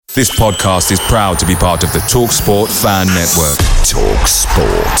This podcast is proud to be part of the TalkSport Fan Network.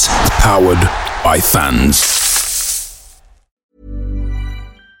 TalkSport. Powered by fans.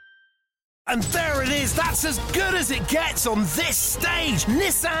 And there it is, that's as good as it gets on this stage.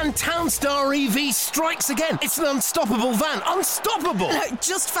 Nissan Townstar EV strikes again. It's an unstoppable van, unstoppable.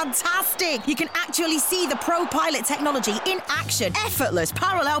 Just fantastic. You can actually see the ProPilot technology in action. Effortless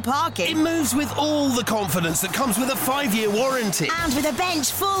parallel parking. It moves with all the confidence that comes with a 5-year warranty. And with a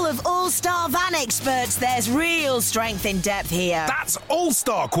bench full of all-star van experts, there's real strength in depth here. That's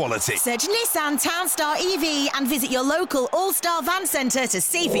all-star quality. Search Nissan Townstar EV and visit your local all-star van centre to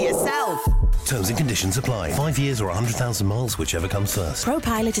see for yourself. Terms and conditions apply. 5 years or 100,000 miles, whichever comes first.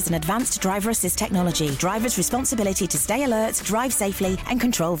 ProPilot is an advanced driver assist technology. Driver's responsibility to stay alert, drive safely and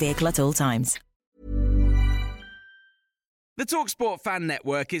control vehicle at all times. The TalkSport Fan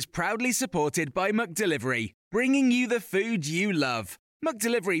Network is proudly supported by McDelivery, bringing you the food you love.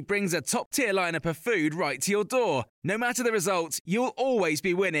 McDelivery brings a top-tier lineup of food right to your door. No matter the result, you'll always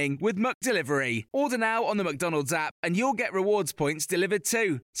be winning with McDelivery. Order now on the McDonald's app and you'll get rewards points delivered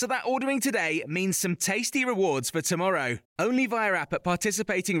too. So that ordering today means some tasty rewards for tomorrow. Only via app at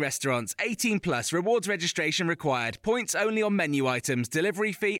participating restaurants. 18 plus. Rewards registration required. Points only on menu items.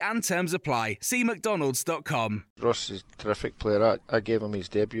 Delivery fee and terms apply. See mcdonalds.com. Ross is a terrific player. I gave him his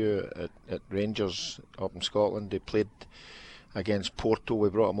debut at Rangers up in Scotland. They played against Porto. We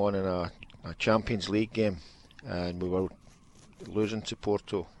brought him on in a Champions League game and we were losing to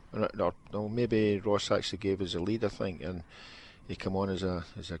Porto. No, maybe Ross actually gave us a lead, I think, and he came on as a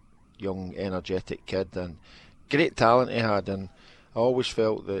young, energetic kid and great talent he had. And I always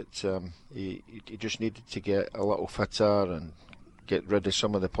felt that he just needed to get a little fitter and get rid of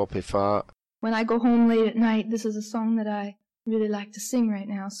some of the puppy fat. When I go home late at night, this is a song that I really like to sing right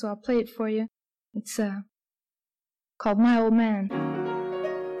now, so I'll play it for you. It's called My Old Man.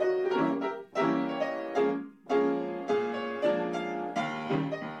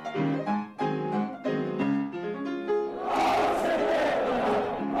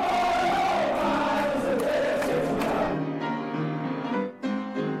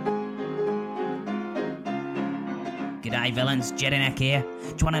 G'day villains, Jedinak here. Do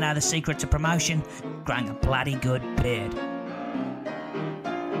you want to know the secret to promotion? Growing a bloody good beard.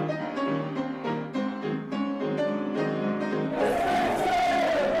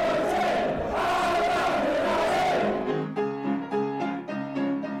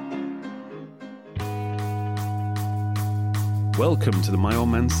 Welcome to the My Old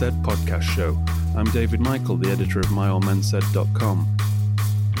Man Said podcast show. I'm David Michael, the editor of myoldmansaid.com.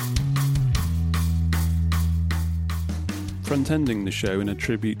 Front-ending the show in a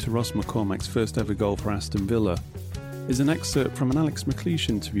tribute to Ross McCormack's first ever goal for Aston Villa is an excerpt from an Alex McLeish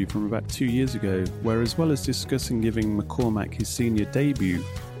interview from about 2 years ago, where as well as discussing giving McCormack his senior debut,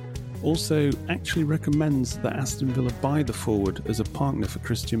 also actually recommends that Aston Villa buy the forward as a partner for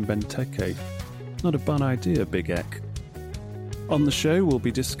Christian Benteke. Not a bad idea, Big Ek. On the show, we'll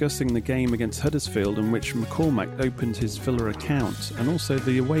be discussing the game against Huddersfield in which McCormack opened his Villa account, and also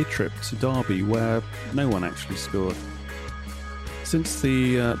the away trip to Derby where no one actually scored. Since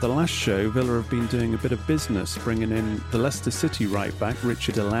the last show, Villa have been doing a bit of business, bringing in the Leicester City right-back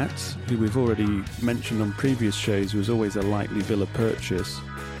Richard Elat, who we've already mentioned on previous shows was always a likely Villa purchase,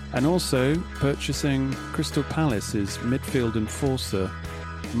 and also purchasing Crystal Palace's midfield enforcer,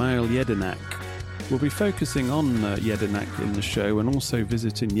 Mael Jedinak. We'll be focusing on Jedinak in the show and also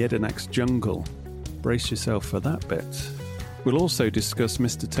visiting Jedinak's jungle. Brace yourself for that bit. We'll also discuss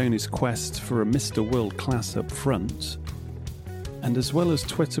Mr. Tony's quest for a Mr. World Class up front. And as well as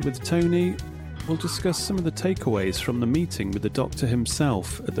Twitter with Tony, we'll discuss some of the takeaways from the meeting with the doctor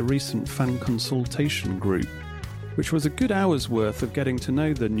himself at the recent fan consultation group, which was a good hour's worth of getting to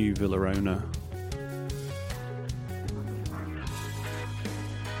know the new Villa owner.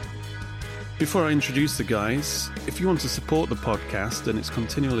 Before I introduce the guys, if you want to support the podcast, and its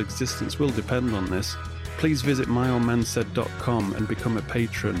continual existence will depend on this, please visit myoldmansaid.com and become a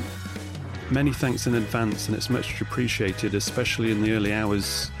patron. Many thanks in advance, and it's much appreciated, especially in the early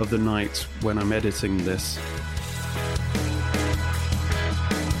hours of the night when I'm editing this.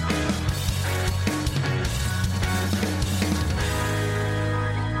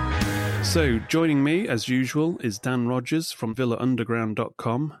 So, joining me, as usual, is Dan Rogers from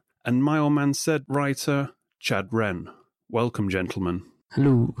VillaUnderground.com and My Old Man Said writer Chad Wren. Welcome, gentlemen.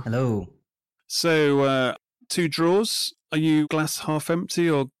 Hello. Hello. So, 2 draws. Are you glass half empty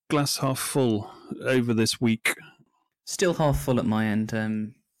or glass half full over this week? Still half full at my end.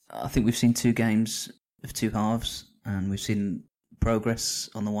 I think we've seen 2 games of 2 halves, and we've seen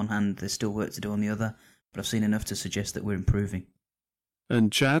progress on the one hand. There's still work to do on the other, but I've seen enough to suggest that we're improving.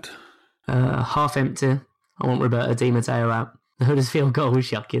 And Chad? Half empty. I want Roberto Di Matteo out. The Huddersfield goal was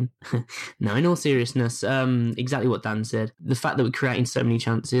shocking. No, in all seriousness, exactly what Dan said. The fact that we're creating so many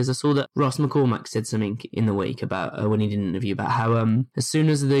chances. I saw that Ross McCormack said something in the week about, when he did an interview, about how as soon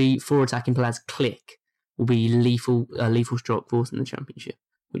as the 4 attacking players click, will be lethal strike force in the Championship,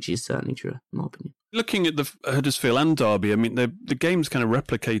 which is certainly true, in my opinion. Looking at the Huddersfield and Derby, I mean, the games kind of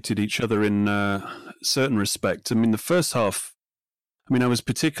replicated each other in certain respects. I mean, the first half, I was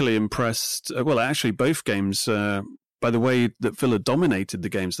particularly impressed, actually both games, by the way that Villa dominated the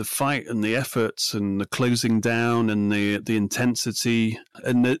games, the fight and the efforts and the closing down and the intensity,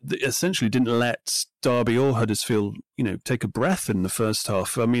 and essentially didn't let Derby or Huddersfield, take a breath in the first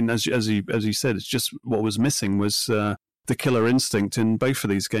half. I mean, as you said, it's just what was missing was the killer instinct in both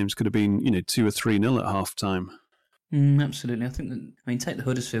of these games. Could have been 2 or 3-0 at half time. Absolutely. I think that, take the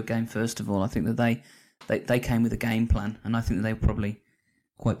Huddersfield game first of all. I think that they came with a game plan, and I think that they were probably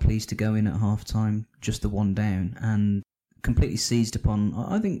quite pleased to go in at half time, just the one down, and completely seized upon,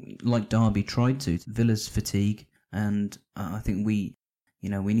 I think, like Derby tried to, Villa's fatigue, and I think we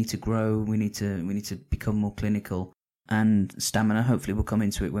need to grow, we need to become more clinical, and stamina hopefully will come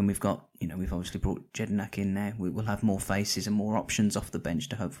into it when we've got, we've obviously brought Jedinak in now, we'll have more faces and more options off the bench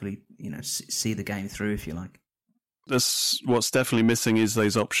to hopefully, see the game through, if you like. That's what's definitely missing is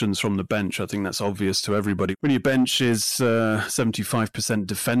those options from the bench. I think that's obvious to everybody. When your bench is 75%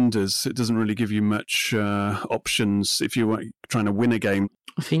 defenders, it doesn't really give you much options if you're trying to win a game.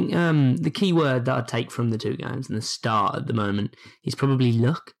 I think the key word that I'd take from the two games and the start at the moment is probably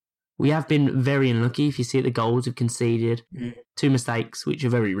luck. We have been very unlucky. If you see at the goals we've conceded, 2 mistakes, which are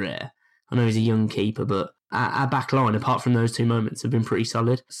very rare. I know he's a young keeper, but our back line, apart from those 2 moments, have been pretty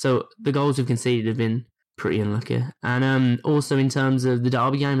solid. So the goals we've conceded have been pretty unlucky. And also in terms of the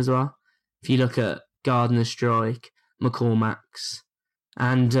Derby game as well, if you look at Gardner's strike, McCormack's,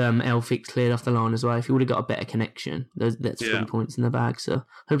 and Elphick's cleared off the line as well, if you would have got a better connection, that's 3 points in the bag. So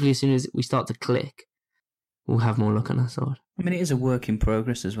hopefully as soon as we start to click, we'll have more luck on our side. I mean, it is a work in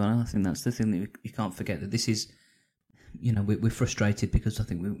progress as well. I think that's the thing that you can't forget, that this is, we're frustrated because I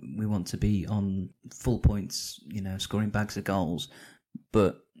think we want to be on full points, scoring bags of goals.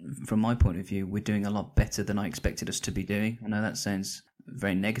 But from my point of view, we're doing a lot better than I expected us to be doing. I know that sounds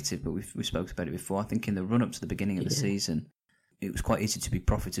very negative, but we've spoken about it before. I think in the run-up to the beginning of the season, it was quite easy to be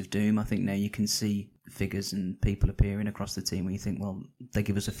prophet of doom. I think now you can see figures and people appearing across the team where you think, well, they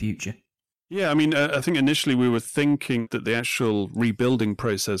give us a future. Yeah, I mean, I think initially we were thinking that the actual rebuilding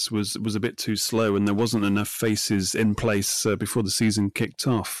process was a bit too slow and there wasn't enough faces in place before the season kicked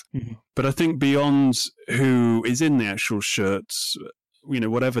off. Mm-hmm. But I think beyond who is in the actual shirts,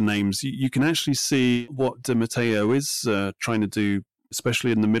 whatever names, you can actually see what Di Matteo is trying to do,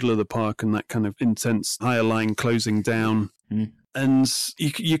 especially in the middle of the park and that kind of intense higher line closing down. Mm. And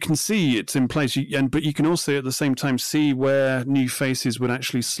you can see it's in place, but you can also at the same time see where new faces would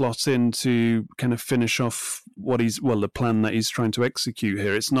actually slot in to kind of finish off the plan that he's trying to execute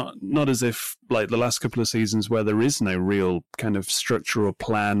here. It's not as if like the last couple of seasons where there is no real kind of structure or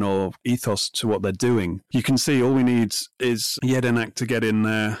plan or ethos to what they're doing. You can see all we need is Jedinak to get in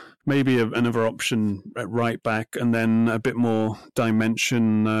there, maybe another option at right back, and then a bit more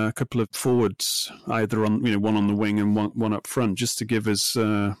dimension, a couple of forwards, either on one on the wing and one up front, just to give us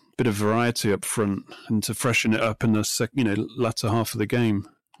a bit of variety up front and to freshen it up in the latter half of the game.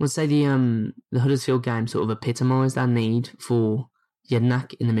 I would say the Huddersfield game sort of epitomised our need for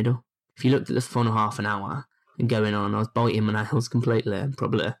Jedinak in the middle. If you looked at the final half an hour and going on, I was biting my nails completely, and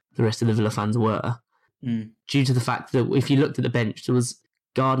probably the rest of the Villa fans were, due to the fact that if you looked at the bench,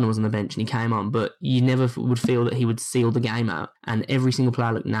 Gardner was on the bench and he came on, but you never would feel that he would seal the game out, and every single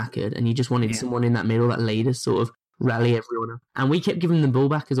player looked knackered, and you just wanted someone in that middle, that leader, sort of rally everyone up. And we kept giving them the ball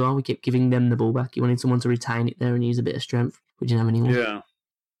back as well. We kept giving them the ball back. You wanted someone to retain it there and use a bit of strength. We didn't have anyone. Yeah.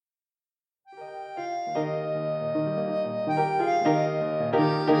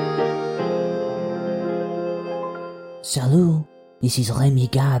 Salut, this is Remy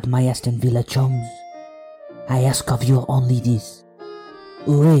Gard, my Aston Villa chums. I ask of you only this.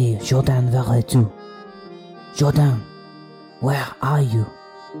 Où est Jordan Verretou? Jordan, where are you?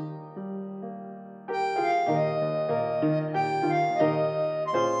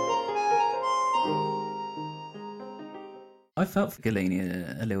 I felt for Galini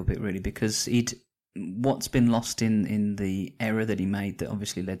a little bit, really, because what's been lost in the error that he made that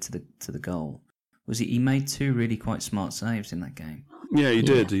obviously led to the goal was he made 2 really quite smart saves in that game. Yeah, he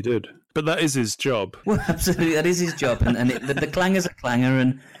did. But that is his job. Well, absolutely, that is his job. And the clanger's a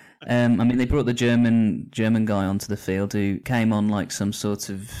clanger. And they brought the German guy onto the field who came on like some sort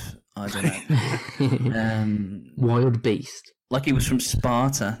of, I don't know, wild beast. like he was from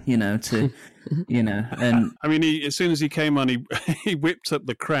Sparta, to, and I mean, as soon as he came on, he whipped up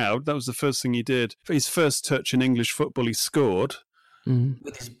the crowd. That was the first thing he did. For his first touch in English football, he scored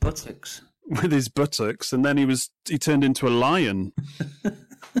with his buttocks. And then he turned into a lion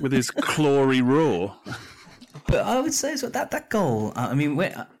with his clawy roar. But I would say that goal. I mean,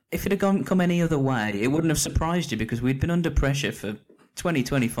 if it had come any other way, it wouldn't have surprised you because we'd been under pressure for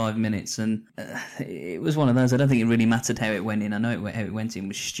 20-25 minutes, and it was one of those. I don't think it really mattered how it went in. I know how it went in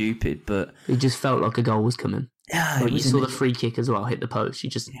was stupid, but it just felt like a goal was coming. Yeah, you saw the free kick as well hit the post. You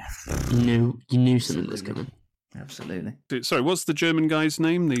knew something was coming. Absolutely. Sorry, what's the German guy's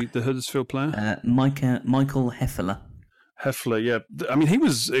name? The Huddersfield player? Michael Heffler. Heffler, yeah. I mean, he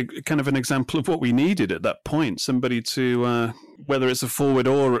was kind of an example of what we needed at that point. Somebody to, whether it's a forward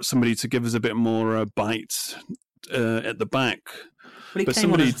or somebody to give us a bit more bite at the back. Well, he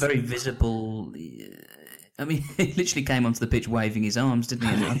came on as very visible. I mean, he literally came onto the pitch waving his arms, didn't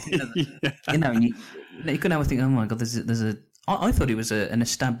he? You couldn't ever think, oh my God, there's a... I thought he was an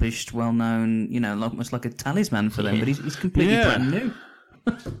established, well-known, almost like a talisman for them, but he's completely brand new.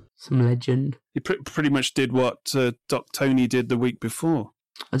 Some legend. He pretty much did what Doc Tony did the week before.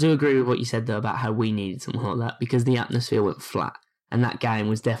 I do agree with what you said, though, about how we needed something like that, because the atmosphere went flat, and that game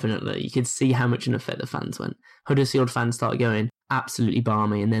was definitely... You could see how much an effect the fans went. Huddersfield fans started going absolutely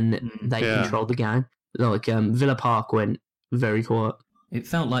balmy, and then they controlled the game. Like, Villa Park went very quiet. It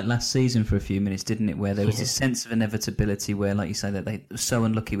felt like last season for a few minutes, didn't it? Where there was this sense of inevitability where, like you say, that they were so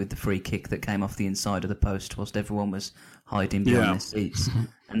unlucky with the free kick that came off the inside of the post whilst everyone was hiding behind their seats.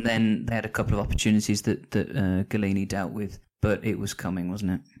 And then they had a couple of opportunities that Galini dealt with, but it was coming,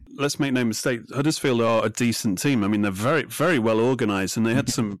 wasn't it? Let's make no mistake, Huddersfield are a decent team. I mean, they're very, very well organised, and they had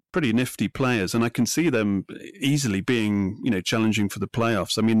some pretty nifty players, and I can see them easily being, challenging for the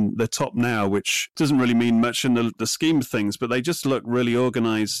playoffs. I mean, they're top now, which doesn't really mean much in the scheme of things, but they just look really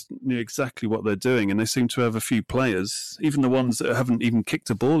organised, exactly what they're doing, and they seem to have a few players, even the ones that haven't even kicked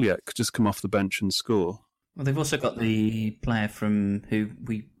a ball yet, could just come off the bench and score. Well, they've also got the player from who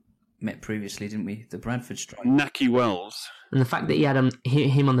we met previously, didn't we? The Bradford striker. Nahki Wells. And the fact that he had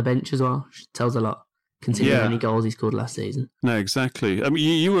him on the bench as well tells a lot, considering how many goals he scored last season. No, exactly. I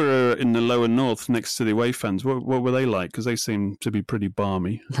mean, you were in the lower north next to the away fans. What were they like? Because they seemed to be pretty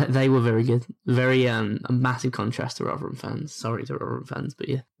balmy. They were very good. Very a massive contrast to Rotherham fans. Sorry to Rotherham fans, but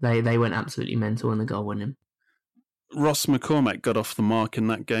yeah, they went absolutely mental when the goal went in. Ross McCormack got off the mark in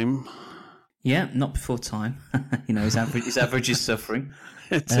that game. Yeah, not before time. His average is suffering.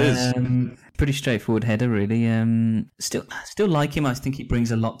 It is. Pretty straightforward header, really. Still like him. I think he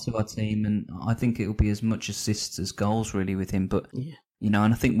brings a lot to our team, and I think it will be as much assists as goals, really, with him. But and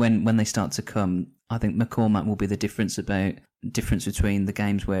I think when they start to come, I think McCormack will be the difference between the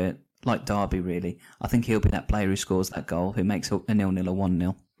games where, like Derby, really. I think he'll be that player who scores that goal, who makes a 0-0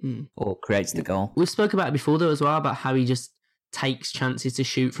 or 1-0, or creates the goal. We've spoken about it before, though, as well, about how he just takes chances to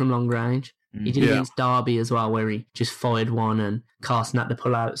shoot from long range. He did against Derby as well, where he just fired one and Carson had to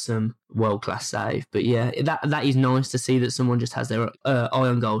pull out some world-class save. But yeah, that is nice to see that someone just has their eye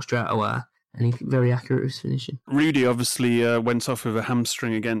on goal straight away. And he's very accurate with his finishing. Rudy obviously went off with a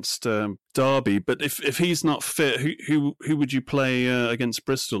hamstring against Derby, but if he's not fit, who would you play against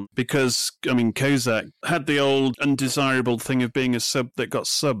Bristol? Because, I mean, Kozak had the old undesirable thing of being a sub that got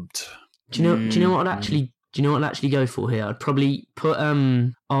subbed. Do you know what I'd actually go for here? I'd probably put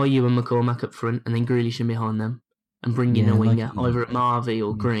Ayew and McCormack up front and then Grealish in behind them and bring in a winger, either at Marvey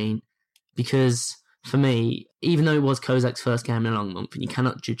or Green. Because for me, even though it was Kozak's first game in a long month, and you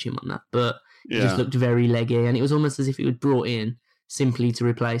cannot judge him on that, but he just looked very leggy, and it was almost as if it was brought in simply to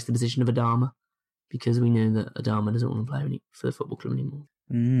replace the position of Adama, because we knew that Adama doesn't want to play for the football club anymore.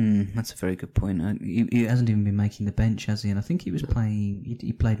 That's a very good point. He hasn't even been making the bench, has he? And I think he was playing.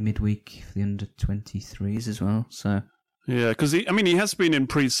 He played midweek for the under-23s as well. So yeah, because he has been in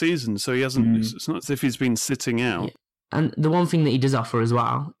pre-season, so he hasn't. It's not as if he's been sitting out. Yeah. And the one thing that he does offer as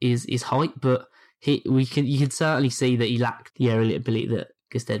well is height, but you can certainly see that he lacked the aerial ability that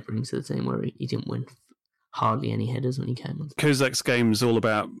Gusted brings to the team, where he didn't win hardly any headers when he came on. Kozak's game is all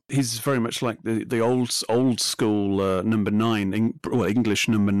about, he's very much like the old school number 9, English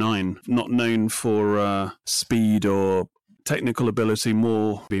number 9, not known for speed or technical ability,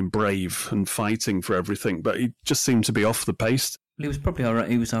 more being brave and fighting for everything, but he just seemed to be off the pace. He was probably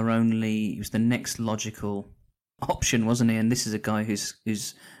he was the next logical option, wasn't he? And this is a guy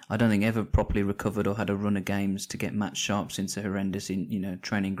who's I don't think ever properly recovered or had a run of games to get match sharp since a horrendous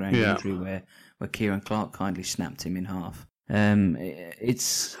training ground injury where Kieran Clark kindly snapped him in half.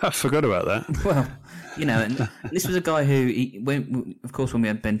 It's I forgot about that. Well, and this was a guy who, when we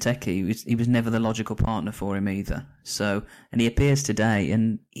had Benteke, he was never the logical partner for him either. So, and he appears today,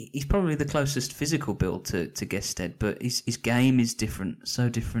 and he's probably the closest physical build to Gested, but his game is different, so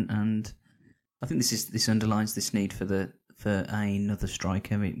different, and I think this underlines this need for another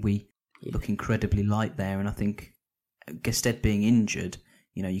striker. We look incredibly light there, and I think Gested being injured,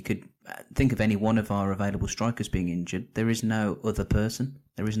 you could think of any one of our available strikers being injured. There is no other person.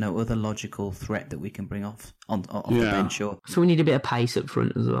 There is no other logical threat that we can bring off the bench. So we need a bit of pace up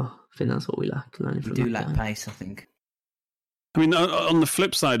front as well. I think that's what we lack. We do lack pace, I think. I mean, on the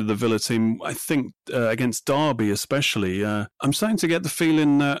flip side of the Villa team, I think against Derby especially, I'm starting to get the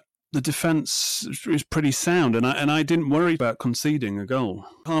feeling that the defence is pretty sound, and I didn't worry about conceding a goal.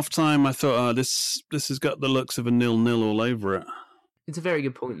 Half time, I thought, this has got the looks of a 0-0 all over it. It's a very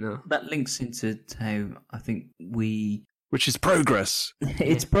good point, though. That links into how I think which is progress.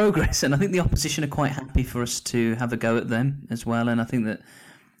 It's progress, and I think the opposition are quite happy for us to have a go at them as well. And I think that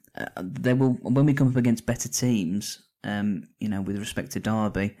they will, when we come up against better teams, with respect to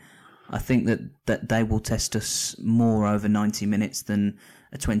Derby, I think that they will test us more over 90 minutes than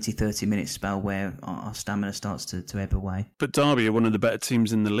a 20, 30-minute spell where our stamina starts to ebb away. But Derby are one of the better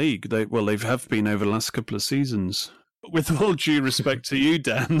teams in the league. They have been over the last couple of seasons. With all due respect to you,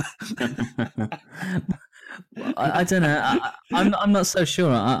 Dan. I don't know. I'm not so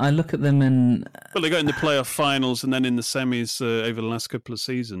sure. I look at them and... Well, they got in the playoff finals and then in the semis over the last couple of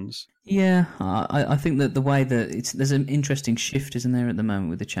seasons. Yeah, I think that the way that there's an interesting shift, isn't there, at the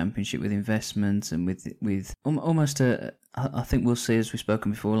moment with the Championship, with investment and with almost I think we'll see, as we've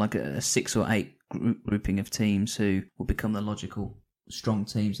spoken before, like a 6 or 8 grouping of teams who will become the logical strong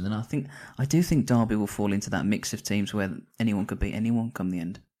teams, and then I do think Derby will fall into that mix of teams where anyone could beat anyone come the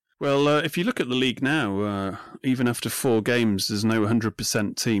end. Well, if you look at the league now, even after 4 games, there's no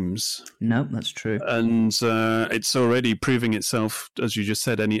 100% teams. No, that's true. And it's already proving itself, as you just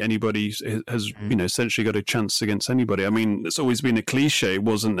said, anybody has essentially got a chance against anybody. I mean, it's always been a cliche. It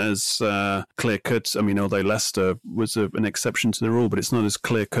wasn't as clear-cut. I mean, although Leicester was an exception to the rule, but it's not as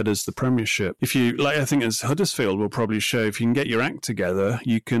clear-cut as the Premiership. I think as Huddersfield will probably show, if you can get your act together,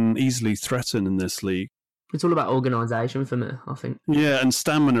 you can easily threaten in this league. It's all about organisation for me, I think. Yeah, and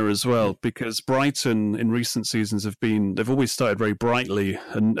stamina as well, because Brighton in recent seasons they've always started very brightly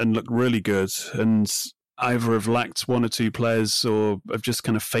and looked really good, and either have lacked 1 or 2 players or have just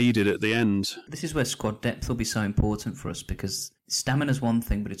kind of faded at the end. This is where squad depth will be so important for us, because stamina's one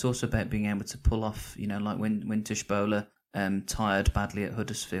thing, but it's also about being able to pull off, like when Tuchbola tired badly at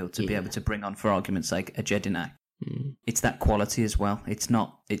Huddersfield, to be able to bring on, for argument's sake, a Jedinak. It's that quality as well. It's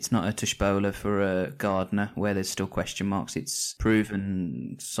not a Tuchbola for a Gardner where there's still question marks. It's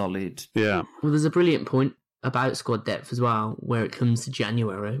proven solid. Yeah. Well, there's a brilliant point about squad depth as well, where it comes to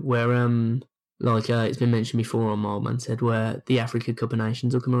January, where it's been mentioned before on Mildman said, where the Africa Cup of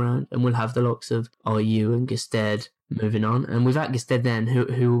Nations will come around and we'll have the likes of Ayew and Gested moving on. And without Gested then,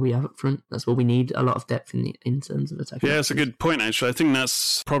 who will we have up front? That's what we need, a lot of depth in terms of attacking. Yeah, it's a good point, actually. I think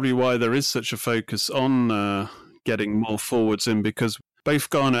that's probably why there is such a focus on getting more forwards in, because both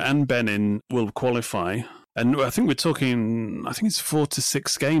Garner and Benin will qualify. And I think we're talking, it's 4 to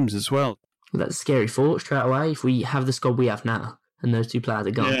 6 games as well. Well, that's a scary thought straight away. If we have the squad we have now and those 2 players are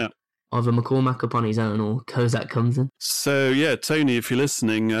gone, either McCormack up on his own or Kozak comes in. So, yeah, Tony, if you're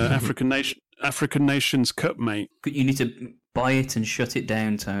listening, African Nations Cup, mate. You need to buy it and shut it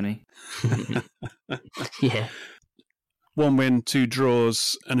down, Tony. Yeah. 1 win, 2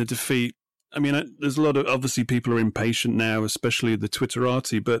 draws and a defeat. I mean, there's a lot of, obviously people are impatient now, especially the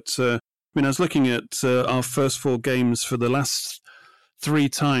Twitterati, but I was looking at our first 4 games. For the last 3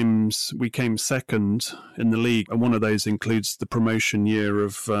 times we came second in the league, and one of those includes the promotion year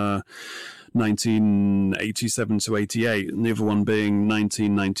of 1987 to 88, and the other one being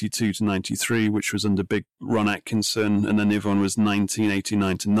 1992 to 93, which was under big Ron Atkinson, and then the other one was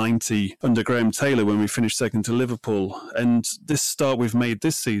 1989 to 90 under Graham Taylor, when we finished second to Liverpool. And this start we've made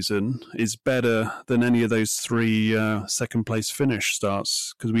this season is better than any of those 3 second place finish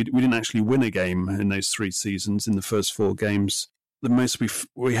starts, because we didn't actually win a game in those 3 seasons in the first 4 games. The most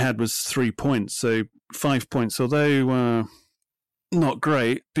we had was 3 points, so 5 points, although not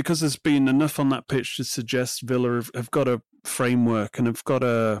great, because there's been enough on that pitch to suggest Villa have got a framework and they've got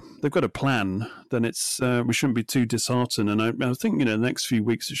a plan. Then it's we shouldn't be too disheartened. And I think the next few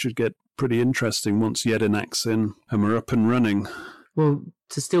weeks it should get pretty interesting once Jedinak's in and we're up and running. Well,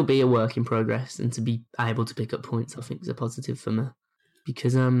 to still be a work in progress and to be able to pick up points, I think is a positive for me,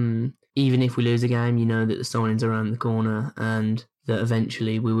 because even if we lose a game, that the signings are around the corner and that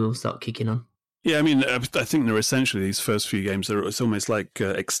eventually we will start kicking on. Yeah, I mean, I think they're essentially these first few games. It's almost like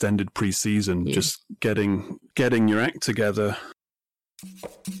extended pre-season, just getting your act together.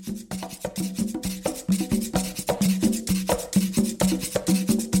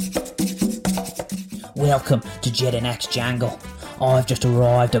 Welcome to Jedinak's Jungle. I've just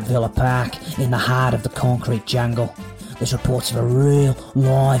arrived at Villa Park in the heart of the concrete jungle. There's reports of a real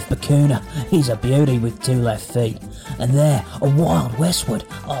live Bakuna. He's a beauty with 2 left feet. And there, a wild Westwood.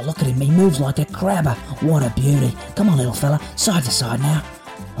 Oh, look at him, he moves like a crabber. What a beauty. Come on, little fella, side to side now.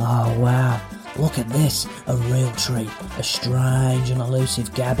 Oh, wow. Look at this, a real treat. A strange and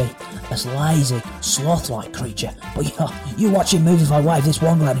elusive Gabby. A lazy, sloth-like creature. But you watch him move if I wave this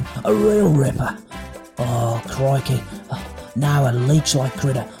wand at him. A real ripper. Oh, crikey. Now a leech-like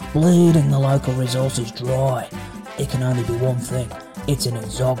critter, bleeding the local resources dry. It can only be one thing. It's an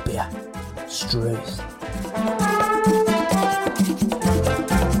Exogbia. Struth.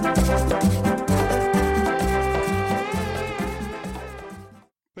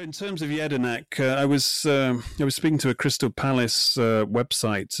 But in terms of Jedinak, I was speaking to a Crystal Palace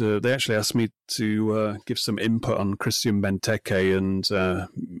website. They actually asked me to give some input on Christian Benteke and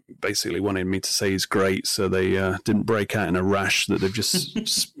basically wanted me to say he's great, so they didn't break out in a rash that they've just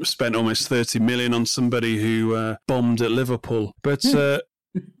spent almost 30 million on somebody who bombed at Liverpool. But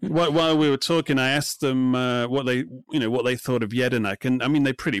while we were talking, I asked them what they thought of Jedinak, and I mean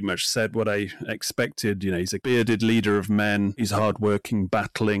they pretty much said what I expected. He's a bearded leader of men. He's hardworking,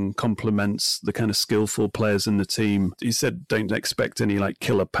 battling, complements the kind of skillful players in the team. He said don't expect any like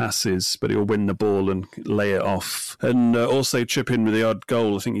killer passes, but he'll win the ball and lay it off, and also chip in with the odd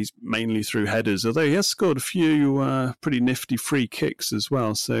goal. I think he's mainly through headers, although he has scored a few pretty nifty free kicks as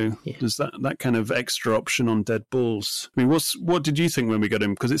well. So there's that kind of extra option on dead balls. I mean, what did you think when we got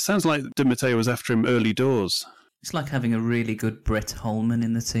him? Because it sounds like Di Matteo was after him early doors. It's like having a really good Brett Holman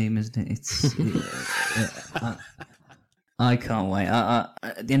in the team, isn't it? I can't wait.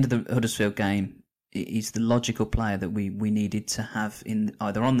 At the end of the Huddersfield game, he's the logical player that we needed to have in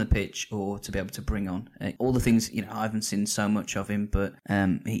either on the pitch or to be able to bring on. All the things, I haven't seen so much of him, but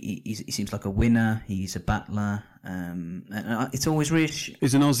he seems like a winner. He's a battler. And it's always reassuring.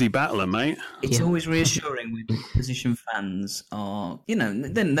 He's an Aussie battler, mate. It's always reassuring when opposition fans are,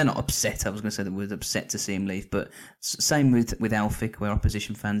 they're not upset. I was going to say that we're upset to see him leave, but same with Elphick, where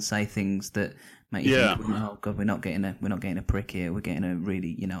opposition fans say things that make you think, oh God, we're not getting a prick here. We're getting a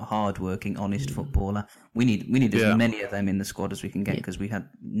really, hard-working, honest footballer. We need as many of them in the squad as we can get because we had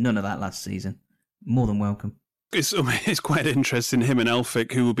none of that last season. More than welcome. It's quite interesting, him and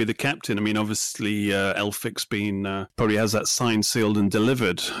Elphick, who will be the captain. I mean, obviously, Elphick's been probably has that signed, sealed, and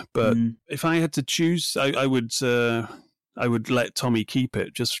delivered. But if I had to choose, I would let Tommy keep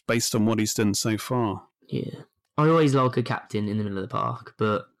it, just based on what he's done so far. Yeah, I always like a captain in the middle of the park,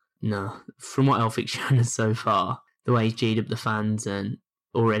 but no, from what Elphick's shown us so far, the way he's G'd up the fans and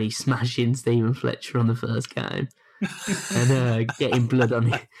already smashing Stephen Fletcher on the first game, and getting blood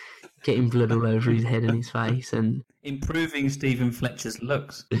on it. Getting blood all over his head and his face, and improving Stephen Fletcher's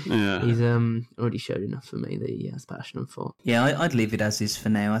looks. Yeah, he's already showed enough for me that he has passion for. Yeah, I'd leave it as is for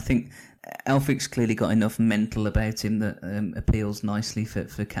now. I think Elphick's clearly got enough mental about him that appeals nicely for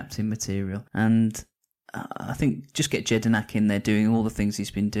captain material, and I think just get Jedinak in there doing all the things he's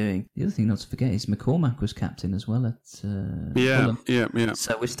been doing. The other thing not to forget is McCormack was captain as well at Fulham. Yeah.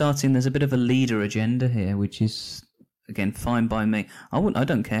 So we're starting. There's a bit of a leader agenda here, which is. Again, fine by me. I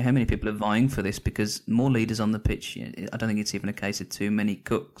don't care how many people are vying for this because more leaders on the pitch. I don't think it's even a case of too many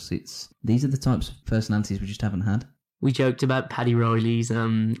cooks. These are the types of personalities we just haven't had. We joked about Paddy Riley's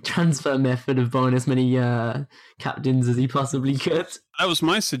transfer method of buying as many captains as he possibly could. That was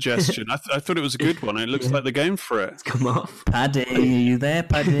my suggestion. I thought it was a good one. It looks like they're going for it. Come off, Paddy. Are you there,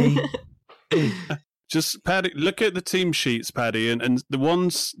 Paddy? Just, Paddy, look at the team sheets, Paddy, and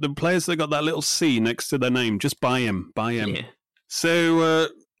the players that got that little C next to their name, just buy him. Yeah. So,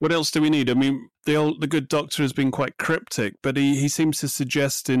 what else do we need? I mean, the good doctor has been quite cryptic, but he seems to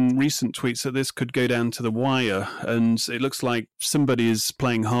suggest in recent tweets that this could go down to the wire, and it looks like somebody is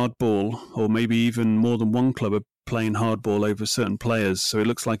playing hardball, or maybe even more than one club are playing hardball over certain players. So it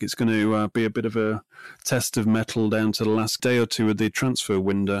looks like it's going to be a bit of a test of mettle down to the last day or two of the transfer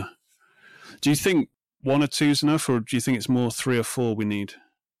window. Do you think 1 or 2 is enough, or do you think it's more 3 or 4 we need?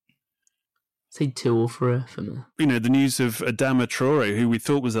 Say 2 or 3 for me. The news of Adama Traore, who we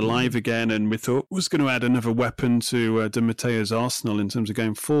thought was alive again and we thought was going to add another weapon to Di Matteo's arsenal in terms of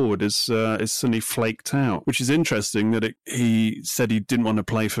going forward, is suddenly flaked out, which is interesting that he said he didn't want to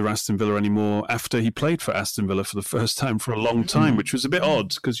play for Aston Villa anymore after he played for Aston Villa for the first time for a long time, which was a bit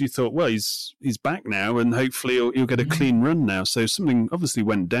odd because you thought, well, he's back now and hopefully he'll get a clean run now. So something obviously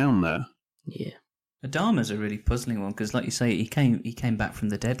went down there. Yeah. Adama's a really puzzling one because, like you say, he came back from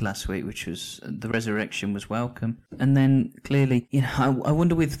the dead last week, which was the resurrection was welcome. And then clearly, I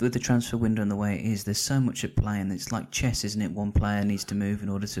wonder with the transfer window and the way it is, there's so much at play, and it's like chess, isn't it? One player needs to move in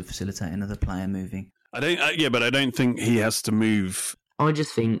order to facilitate another player moving. But I don't think he has to move. I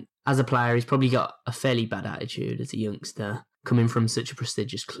just think as a player, he's probably got a fairly bad attitude as a youngster coming from such a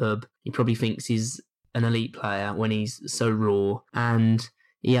prestigious club. He probably thinks he's an elite player when he's so raw, and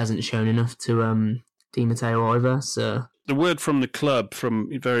he hasn't shown enough to Di Matteo either, so... The word from the club, from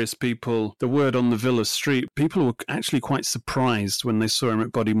various people, the word on the Villa street, people were actually quite surprised when they saw him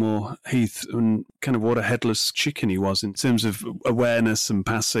at Bodymoor Heath and kind of what a headless chicken he was in terms of awareness and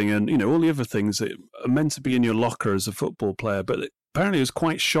passing and, all the other things that are meant to be in your locker as a football player. But apparently it was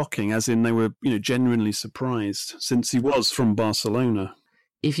quite shocking, as in they were, genuinely surprised, since he was from Barcelona.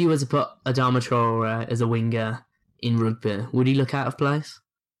 If you were to put Adama Traore as a winger in rugby, would he look out of place?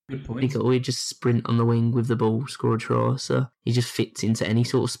 Good point. He could always just sprint on the wing with the ball, score a try, so he just fits into any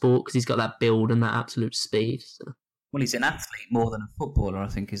sort of sport because he's got that build and that absolute speed. So. Well, he's an athlete more than a footballer, I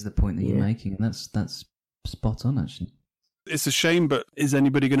think, is the point that you're making, and that's spot on, actually. It's a shame, but is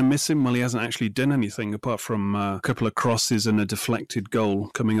anybody going to miss him? Well, he hasn't actually done anything apart from a couple of crosses and a deflected goal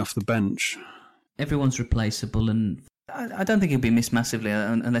coming off the bench. Everyone's replaceable, and I don't think he'll be missed massively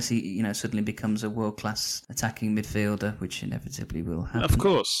unless he, suddenly becomes a world-class attacking midfielder, which inevitably will happen. Of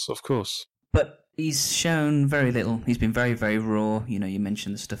course. But he's shown very little. He's been very, very raw. You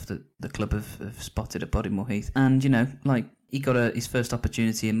mentioned the stuff that the club have spotted at Bodymoor Heath. And, he got his first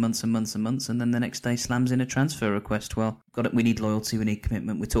opportunity in months and months and months, and then the next day slams in a transfer request. Well, we need loyalty, we need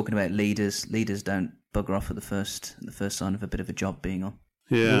commitment. We're talking about leaders. Leaders don't bugger off at the first sign of a bit of a job being on.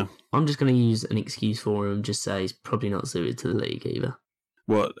 Yeah. Well, I'm just going to use an excuse for him and just say he's probably not suited to the league either.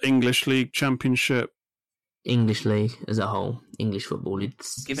 What, English League Championship? English League as a whole. English football,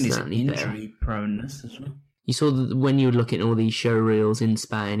 it's given his certainly injury proneness as well. You saw that when you were looking at all these show reels in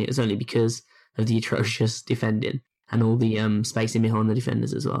Spain, it was only because of the atrocious defending and all the spacing behind the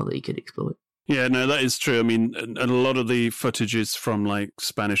defenders as well that he could exploit. Yeah, no, that is true. I mean, and a lot of the footage is from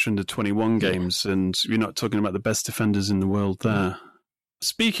Spanish under-21 games, and you're not talking about the best defenders in the world there.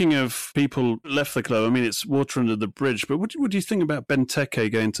 Speaking of people left the club, I mean, it's water under the bridge, but what do you think about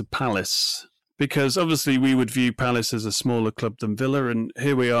Benteke going to Palace? Because obviously we would view Palace as a smaller club than Villa, and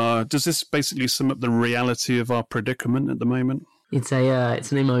here we are. Does this basically sum up the reality of our predicament at the moment? It's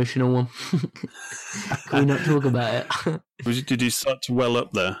an emotional one. Can we not talk about it? Did you start to well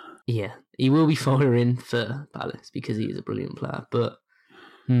up there? Yeah, he will be firing for Palace because he is a brilliant player, but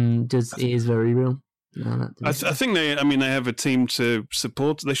it is very real. No, I think they have a team to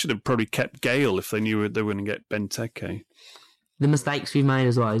support. They should have probably kept Gale if they knew they were going to get Benteke. The mistakes we've made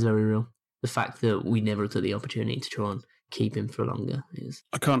as well is very real. The fact that we never took the opportunity to try and keep him for longer is...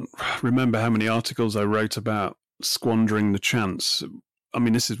 I can't remember how many articles I wrote about squandering the chance. I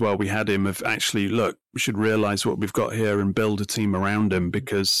mean, this is why we had him of actually, look, we should realise what we've got here and build a team around him,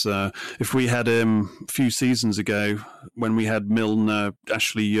 because if we had him a few seasons ago when we had Milner,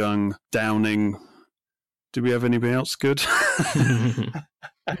 Ashley Young, Downing... Do we have anybody else good?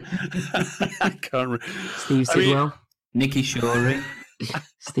 I can't remember. Steve Sidwell. Nicky Shorey.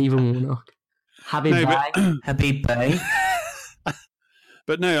 Stephen Warnock. Habib Bey.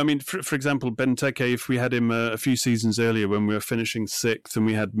 But no, I mean, for example, Benteke, if we had him a few seasons earlier when we were finishing 6th and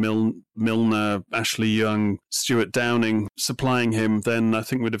we had Milner, Ashley Young, Stuart Downing supplying him, then I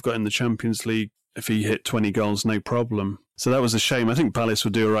think we'd have got in the Champions League if he hit 20 goals, no problem. So that was a shame. I think Palace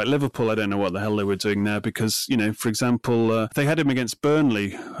would do all right. Liverpool, I don't know what the hell they were doing there because, for example, they had him against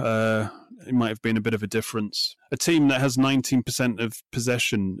Burnley. It might have been a bit of a difference. A team that has 19% of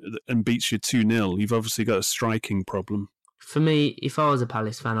possession and beats you 2-0, you've obviously got a striking problem. For me, if I was a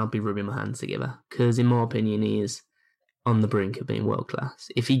Palace fan, I'd be rubbing my hands together because, in my opinion, he is on the brink of being world class.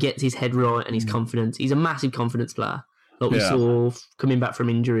 If he gets his head right and his confidence, he's a massive confidence player. Like we saw coming back from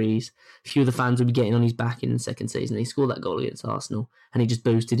injuries, a few of the fans would be getting on his back in the second season. He scored that goal against Arsenal and he just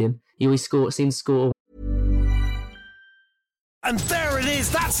boosted him. He always seems to score. And there it is,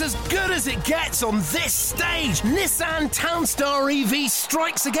 that's as good as it gets on this stage. Nissan Townstar EV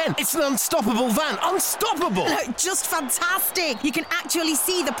strikes again. It's an unstoppable van, unstoppable. Just fantastic. You can actually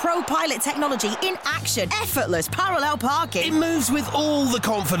see the ProPilot technology in action. Effortless parallel parking. It moves with all the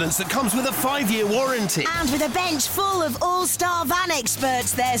confidence that comes with a 5-year warranty. And with a bench full of all-star van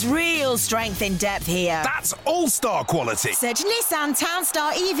experts, there's real strength in depth here. That's all-star quality. Search Nissan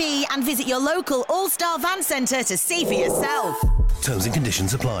Townstar EV and visit your local all-star van centre to see for yourself. Terms and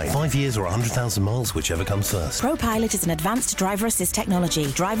conditions apply. 5 years or 100,000 miles, whichever comes first. ProPilot is an advanced driver assist technology.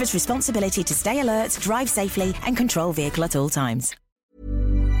 Driver's responsibility to stay alert, drive safely, and control vehicle at all times.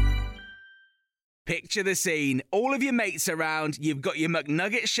 Picture the scene. All of your mates around, you've got your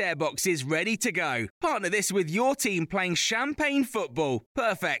McNugget share boxes ready to go. Partner this with your team playing champagne football.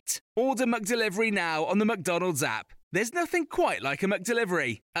 Perfect. Order McDelivery now on the McDonald's app. There's nothing quite like a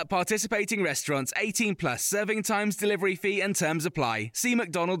McDelivery. At participating restaurants, 18 plus, serving times, delivery fee and terms apply. See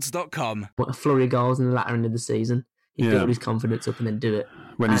mcdonalds.com. What a flurry of goals in the latter end of the season. He'd build his confidence up and then do it.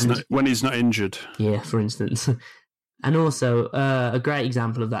 When he's not injured. Yeah, for instance. And also, a great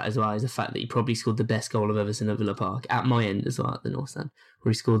example of that as well is the fact that he probably scored the best goal I've ever seen at Villa Park, at my end as well, at the North Stand,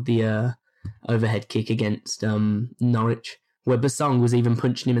 where he scored the overhead kick against Norwich, where Basong was even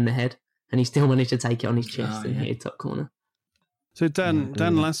punching him in the head, and he still managed to take it on his chest and hit it top corner. So Dan,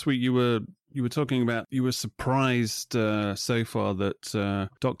 last week you were talking about you were surprised so far that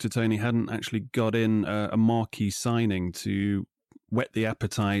Dr. Tony hadn't actually got in a marquee signing to whet the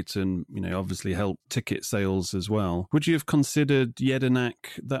appetite and, obviously help ticket sales as well. Would you have considered Jedinak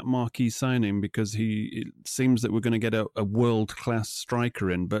that marquee signing? Because it seems that we're going to get a world-class striker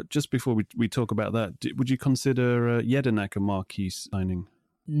in. But just before we talk about that, would you consider Jedinak a marquee signing?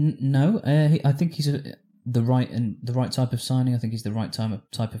 No, I think he's the right type of signing. I think he's the right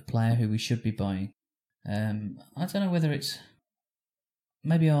type of player who we should be buying. I don't know whether it's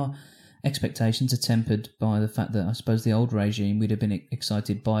maybe our expectations are tempered by the fact that I suppose the old regime we'd have been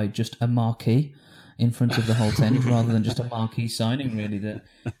excited by just a marquee in front of the whole tent rather than just a marquee signing. Really, that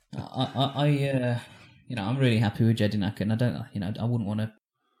I'm really happy with Jedinak, and I wouldn't want to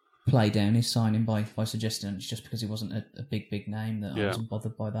play down his signing by suggesting it's just because he wasn't a big name that I wasn't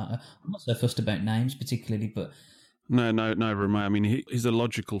bothered by that. I'm not so fussed about names particularly, but. No, Romain. I mean, he's a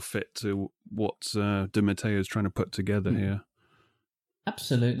logical fit to what Di Matteo is trying to put together here.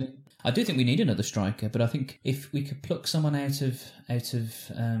 Absolutely. I do think we need another striker, but I think if we could pluck someone out of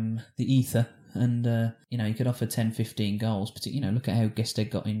the ether and, you could offer 10, 15 goals, but, look at how Gesteg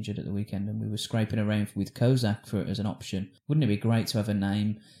got injured at the weekend and we were scraping around with Kozak for it as an option. Wouldn't it be great to have a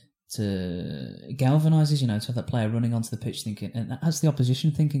name to galvanise us, to have that player running onto the pitch thinking, and that's the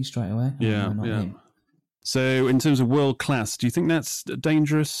opposition thinking straight away. Yeah. Him. So, in terms of world class, do you think that's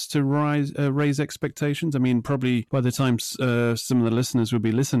dangerous to raise expectations? I mean, probably by the time some of the listeners will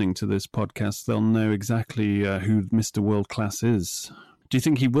be listening to this podcast, they'll know exactly who Mr. World Class is. Do you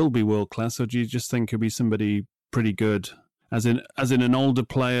think he will be world class, or do you just think he'll be somebody pretty good, as in an older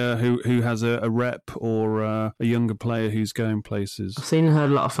player who has a rep, or a younger player who's going places? I've seen and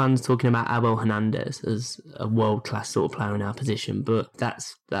heard a lot of fans talking about Abel Hernandez as a world-class sort of player in our position, but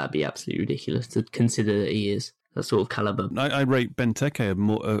that'd be absolutely ridiculous to consider that he is that sort of calibre. I rate Benteke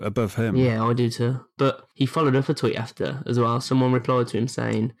more above him. Yeah, I do too. But he followed up a tweet after as well. Someone replied to him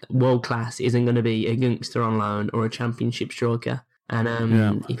saying, world-class isn't going to be a youngster on loan or a championship striker.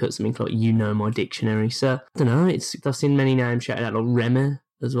 And he put something like, my dictionary. So, I don't know, I've seen many names shouted out, like Remy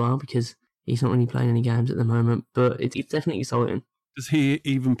as well, because he's not really playing any games at the moment, but it's definitely exciting. Does he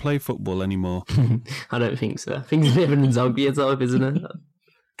even play football anymore? I don't think so. I think he's a bit of an Nzogby type, isn't it?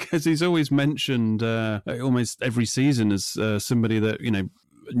 Because he's always mentioned almost every season as somebody that,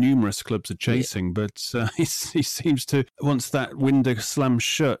 numerous clubs are chasing, but he seems to, once that window slams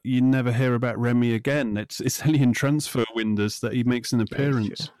shut, you never hear about Remy again. It's only in transfer windows that he makes an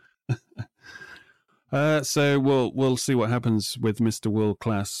appearance. So we'll see what happens with Mr. World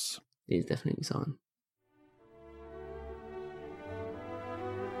Class. He's definitely exciting.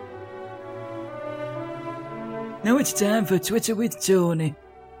 Now it's time for Twitter with Tony.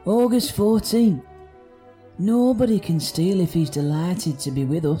 August 14th. Nobody can steal if he's delighted to be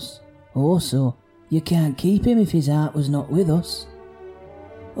with us. Also, you can't keep him if his heart was not with us.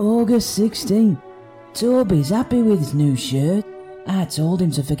 August 16th. Toby's happy with his new shirt. I told him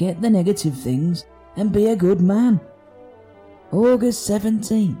to forget the negative things and be a good man. August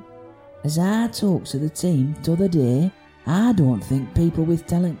 17th. As I talked to the team the other day, I don't think people with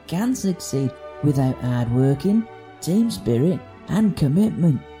talent can succeed without hard working, team spirit and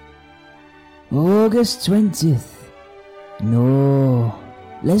commitment. August 20th. No,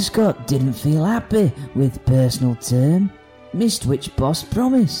 Lescott didn't feel happy with personal term, missed which boss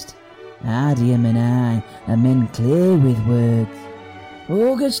promised. Ardium and I are men clear with words.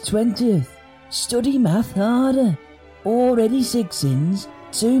 August 20th. Study math harder. Already 6 ins,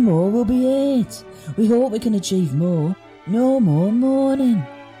 2 more will be 8. We hope we can achieve more. No more mourning.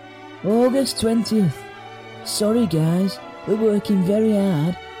 August 20th. Sorry guys, we're working very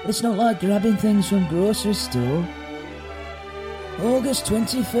hard. It's not like grabbing things from grocery store. August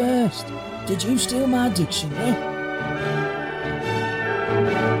 21st. Did you steal my dictionary?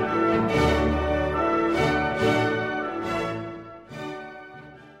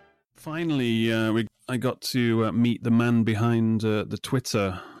 Finally, I got to meet the man behind the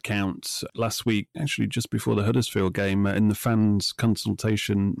Twitter account last week, actually just before the Huddersfield game, in the fans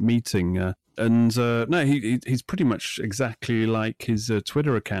consultation meeting. No, he's pretty much exactly like his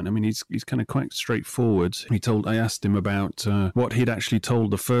Twitter account. I mean, he's kind of quite straightforward. I asked him about what he'd actually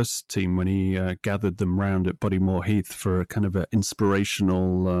told the first team when he gathered them round at Bodymoor Heath for a kind of an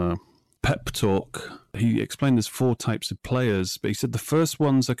inspirational pep talk. He explained there's 4 types of players, but he said the first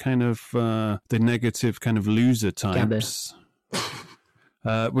ones are kind of the negative kind of loser types.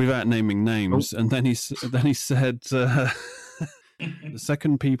 Without naming names. And then he said the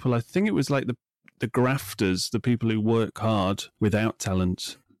second people, I think it was like the grafters, the people who work hard without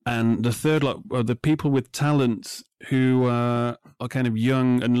talent. And the third lot are the people with talent who are kind of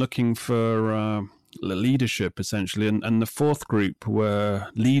young and looking for leadership, essentially. And the fourth group were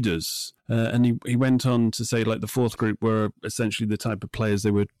leaders. And he went on to say, like, the fourth group were essentially the type of players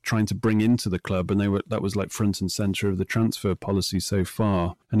they were trying to bring into the club, and that was like front and centre of the transfer policy so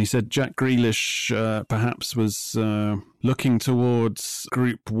far. And he said Jack Grealish perhaps was looking towards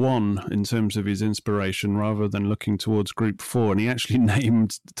Group 1 in terms of his inspiration rather than looking towards Group 4. And he actually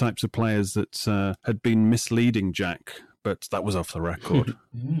named the types of players that had been misleading Jack. But that was off the record.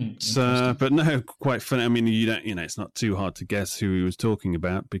 But no, quite funny. I mean, it's not too hard to guess who he was talking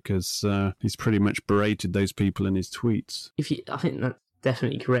about because he's pretty much berated those people in his tweets. I think that's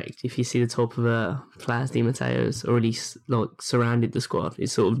definitely correct. If you see the top of Players Di Matteo's, or at least like surrounded the squad,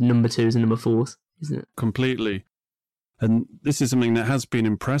 it's sort of number 2s and number 4s, isn't it? Completely. And this is something that has been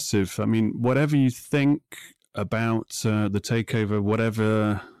impressive. I mean, whatever you think about the takeover,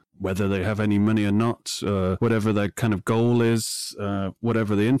 whether they have any money or not, whatever their kind of goal is,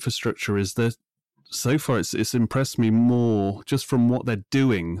 whatever the infrastructure is, so far it's impressed me more just from what they're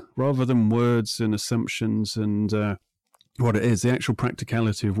doing, rather than words and assumptions and what it is. The actual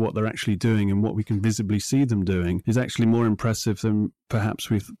practicality of what they're actually doing and what we can visibly see them doing is actually more impressive than perhaps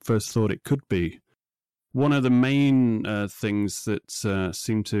we first thought it could be. One of the main things that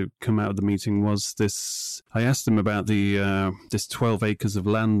seemed to come out of the meeting was this. I asked them about this 12 acres of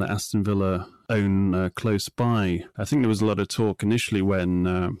land that Aston Villa own close by. I think there was a lot of talk initially when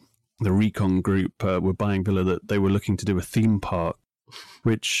the Recon Group were buying Villa that they were looking to do a theme park,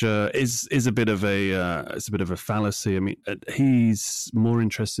 which is a bit of a fallacy. I mean, he's more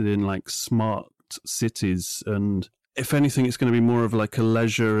interested in like smart cities, and if anything, it's going to be more of like a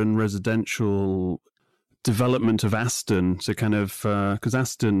leisure and residential development of Aston, to kind of because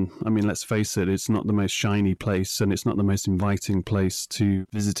Aston, I mean, let's face it, it's not the most shiny place and it's not the most inviting place to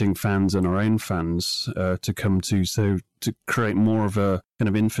visiting fans and our own fans to come to. So to create more of a kind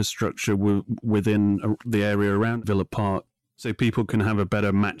of infrastructure within the area around Villa Park, so people can have a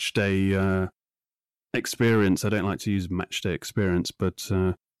better match day experience. I don't like to use match day experience, but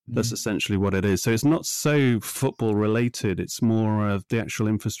that's essentially what it is. So it's not so football related. It's more the actual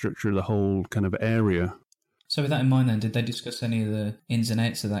infrastructure of the whole kind of area. So with that in mind then, did they discuss any of the ins and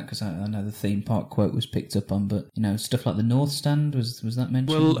outs of that? Because I know the theme park quote was picked up on, but, stuff like the North Stand, was that mentioned?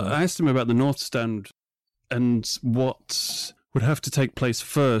 Well, I asked him about the North Stand and what would have to take place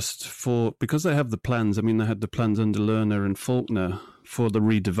first because they have the plans. I mean, they had the plans under Lerner and Faulkner for the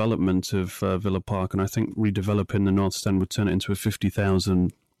redevelopment of Villa Park, and I think redeveloping the North Stand would turn it into a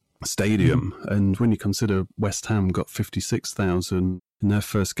 50,000 stadium. And when you consider West Ham got 56,000 in their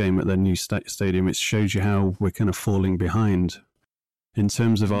first game at their new stadium, it shows you how we're kind of falling behind in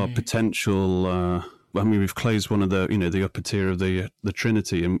terms of our potential. I mean, we've closed one of the upper tier of the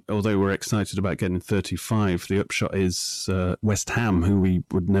Trinity, and although we're excited about getting 35, the upshot is West Ham, who we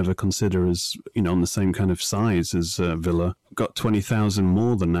would never consider as on the same kind of size as Villa, got 20,000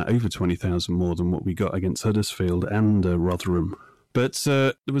 more than that, over 20,000 more than what we got against Huddersfield and Rotherham. But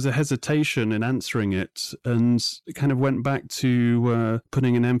there was a hesitation in answering it, and it kind of went back to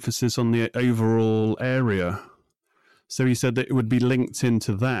putting an emphasis on the overall area. So he said that it would be linked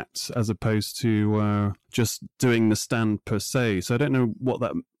into that as opposed to just doing the stand per se. So I don't know what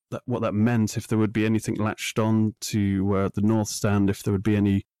that meant, if there would be anything latched on to the North Stand, if there would be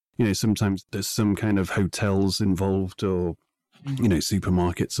any, sometimes there's some kind of hotels involved or,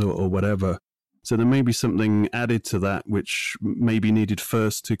 supermarkets or whatever. So there may be something added to that which may be needed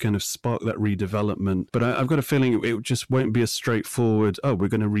first to kind of spark that redevelopment. But I've got a feeling it just won't be a straightforward, we're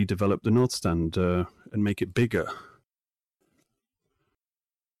going to redevelop the North Stand and make it bigger.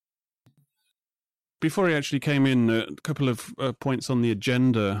 Before he actually came in, a couple of points on the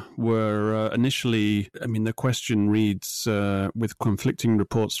agenda were initially, the question reads, with conflicting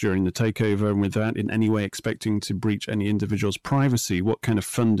reports during the takeover and without in any way expecting to breach any individual's privacy, what kind of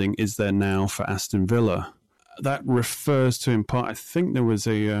funding is there now for Aston Villa? that refers to, in part, I think there was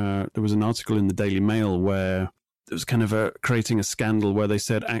an article in the Daily Mail where it was kind of creating a scandal where they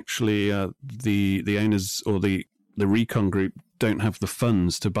said actually the owners or the Recon Group don't have the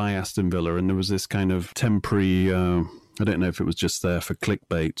funds to buy Aston Villa, and there was this kind of temporary, I don't know if it was just there for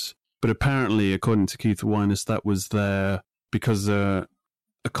clickbait, but apparently, according to Keith Wyness, that was there because a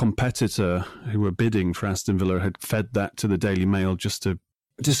competitor who were bidding for Aston Villa had fed that to the Daily Mail just to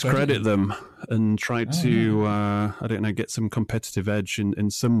discredit them and try to, I don't know, get some competitive edge in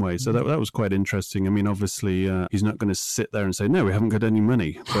some way. So that was quite interesting. I mean, obviously, he's not going to sit there and say, no, we haven't got any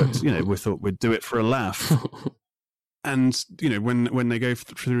money. But, we thought we'd do it for a laugh. And, when they go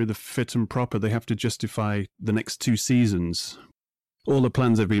through the fit and proper, they have to justify the next 2 seasons. All the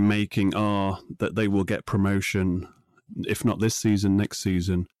plans they've been making are that they will get promotion, if not this season, next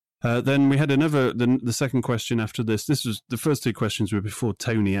season. Then we had the second question after this. This was the first 2 questions were before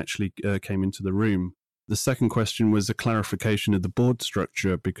Tony actually came into the room. The second question was a clarification of the board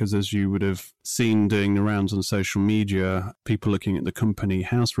structure, because as you would have seen doing the rounds on social media, people looking at the company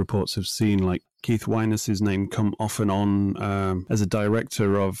house reports have seen like Keith Wyness's name come off and on as a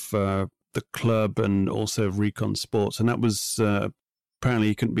director of the club and also of Recon Sports. And that was apparently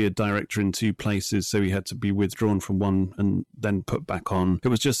he couldn't be a director in 2 places, so he had to be withdrawn from one and then put back on. It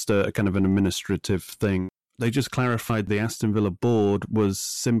was just a kind of an administrative thing. They just clarified the Aston Villa board was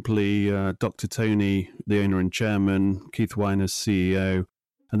simply Dr. Tony, the owner and chairman, Keith Wyness, CEO,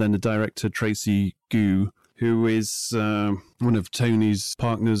 and then the director, Tracy Gu, who is one of Tony's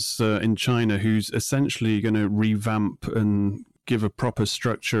partners in China, who's essentially going to revamp and give a proper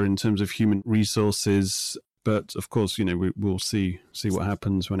structure in terms of human resources. But, of course, we'll see what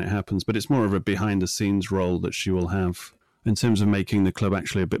happens when it happens. But it's more of a behind-the-scenes role that she will have in terms of making the club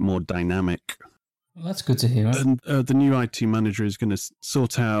actually a bit more dynamic. Well, that's good to hear. Right? And the new IT manager is going to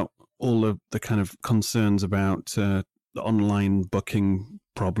sort out all of the kind of concerns about the online booking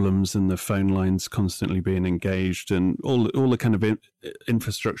problems and the phone lines constantly being engaged, and all the kind of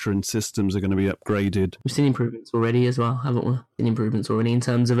infrastructure and systems are going to be upgraded. We've seen improvements already as well, haven't we? Seen improvements already in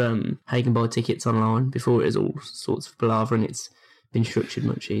terms of how you can buy tickets online. Before it was all sorts of palaver, and it's been structured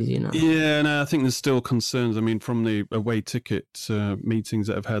much easier now. Yeah, no, I think there's still concerns. I mean, from the away ticket meetings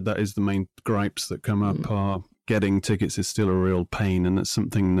that I've had, that is the main gripes that come up are getting tickets is still a real pain, and that's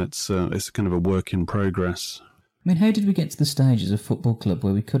something that's it's kind of a work in progress. I mean, how did we get to the stage as a football club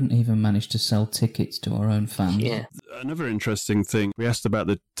where we couldn't even manage to sell tickets to our own fans? Yeah. Another interesting thing, we asked about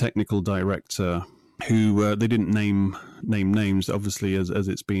the technical director, who they didn't name names, obviously, as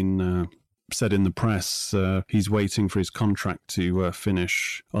it's been said in the press. He's waiting for his contract to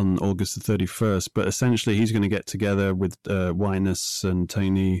finish on August the 31st, but essentially he's going to get together with Wyness and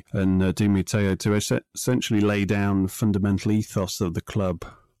Tony and Di Matteo to essentially lay down the fundamental ethos of the club.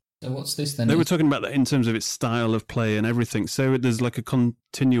 So what's this then? They were talking about that in terms of its style of play and everything. So there's like a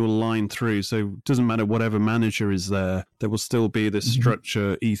continual line through. So it doesn't matter whatever manager is there, there will still be this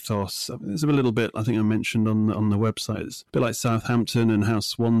structure, ethos. It's a little bit, I think I mentioned on the website, it's a bit like Southampton and how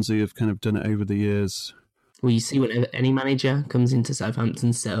Swansea have kind of done it over the years. Well, you see whenever any manager comes into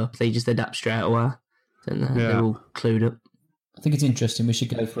Southampton's setup, they just adapt straight away. Don't they? They're all clued up. I think it's interesting. We should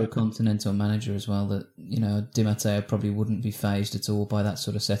go for a continental manager as well. That Di Matteo probably wouldn't be phased at all by that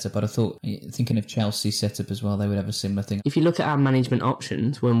sort of setup. But I thought, thinking of Chelsea's setup as well, they would have a similar thing. If you look at our management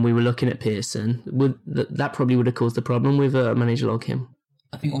options when we were looking at Pearson, that probably would have caused the problem with a manager like him.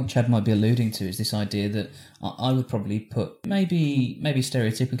 I think what Chad might be alluding to is this idea that I would probably put maybe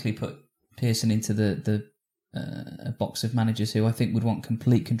stereotypically put Pearson into the a box of managers who I think would want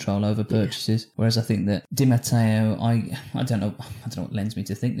complete control over purchases, whereas I think that Di Matteo, I don't know what lends me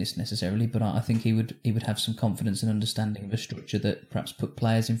to think this necessarily, but I think he would have some confidence and understanding of a structure that perhaps put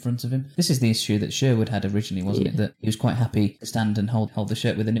players in front of him. This is the issue that Sherwood had originally, wasn't it? That he was quite happy to stand and hold the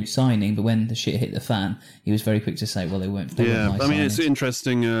shirt with a new signing, but when the shit hit the fan, he was very quick to say, well, they weren't. Yeah, I mean, it's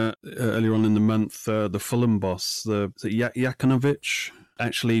interesting. Earlier on in the month, the Fulham boss, the Jakanovic,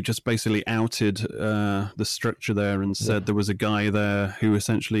 actually just basically outed the structure there and said there was a guy there who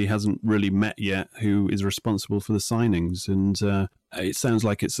essentially hasn't really met yet who is responsible for the signings. And it sounds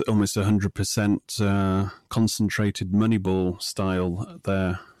like it's almost 100% concentrated Moneyball style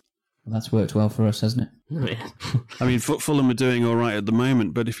there. Well, that's worked well for us, hasn't it? I mean, Fulham are doing all right at the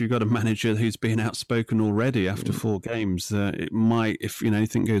moment, but if you've got a manager who's been outspoken already after 4 games, it might, if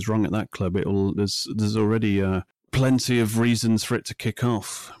anything goes wrong at that club, there's already plenty of reasons for it to kick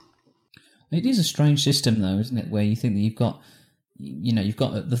off. It is a strange system, though, isn't it? Where you think that you've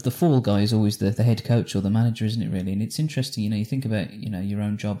got the fall guy is always the head coach or the manager, isn't it, really? And it's interesting, you think about, your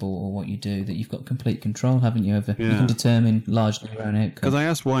own job or what you do, that you've got complete control, haven't you, over, you can determine largely your own outcome. Because I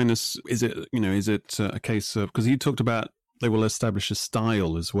asked Winus, is it a case of, because he talked about they will establish a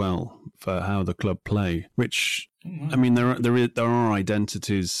style as well for how the club play, which, I mean, there are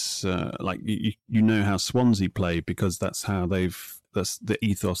identities, like you know how Swansea play, because that's the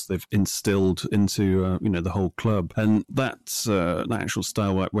ethos they've instilled into the whole club, and that actual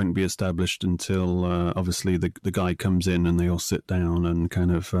style won't be established until obviously the guy comes in and they all sit down and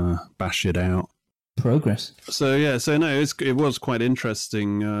kind of bash it out. Progress. So no, it was quite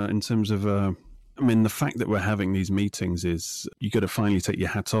interesting in terms of. I mean, the fact that we're having these meetings is you got to finally take your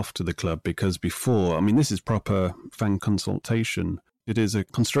hat off to the club, because before, I mean, this is proper fan consultation. It is a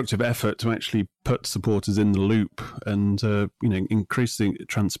constructive effort to actually put supporters in the loop and, increasing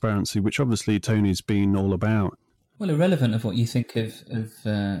transparency, which obviously Tony's been all about. Well, irrelevant of what you think of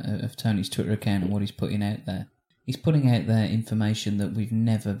Tony's Twitter account and what he's putting out there. He's putting out there information that we've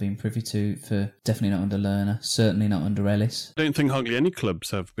never been privy to, for definitely not under Lerner, certainly not under Ellis. I don't think hardly any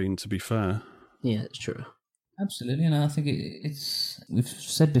clubs have been, to be fair. Yeah, it's true. Absolutely, and I think it's, we've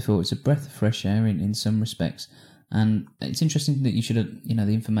said before, it's a breath of fresh air in some respects. And it's interesting that you should have,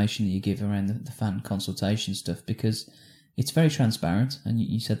 the information that you give around the fan consultation stuff, because it's very transparent, and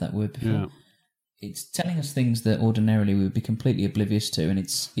you said that word before. Yeah. It's telling us things that ordinarily we would be completely oblivious to, and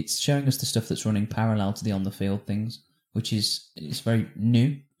it's showing us the stuff that's running parallel to the on-the-field things, which is very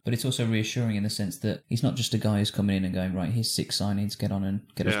new, but it's also reassuring in the sense that he's not just a guy who's coming in and going, right, here's 6 signings, get on and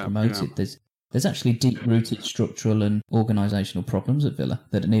get us promoted. Yeah. There's actually deep-rooted structural and organisational problems at Villa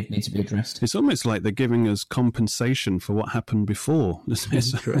that need to be addressed. It's almost like they're giving us compensation for what happened before.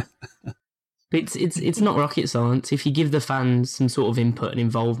 It's true. But it's not rocket science. If you give the fans some sort of input and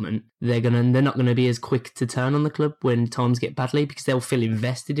involvement, they're not gonna be as quick to turn on the club when times get badly, because they'll feel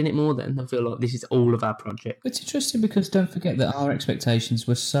invested in it more. Then they'll feel like this is all of our project. It's interesting because don't forget that our expectations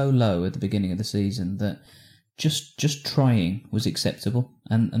were so low at the beginning of the season that just trying was acceptable,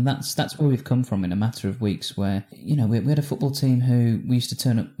 and that's where we've come from in a matter of weeks, where we had a football team who we used to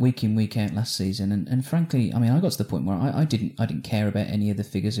turn up week in, week out last season, and frankly, I mean, I got to the point where I didn't care about any of the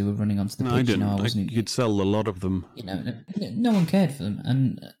figures who were running onto the pitch. I didn't. You could sell a lot of them. No one cared for them,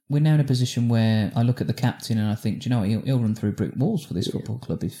 and we're now in a position where I look at the captain and I think, he'll run through brick walls for this football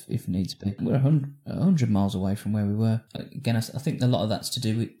club if needs be. We're 100 miles away from where we were. Again, I think a lot of that's to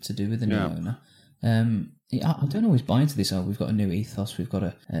do with the new owner. I don't always buy into this. We've got a new ethos. We've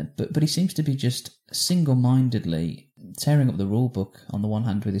got but he seems to be just single-mindedly tearing up the rule book on the one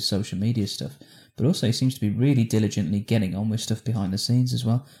hand with his social media stuff, but also he seems to be really diligently getting on with stuff behind the scenes as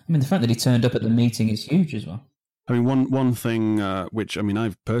well. I mean, the fact that he turned up at the meeting is huge as well. I mean, one thing which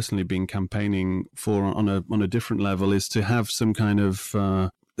I've personally been campaigning for on a different level is to have some kind of.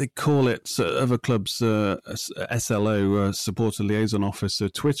 They call it, other clubs, SLO, Supporter Liaison Officer,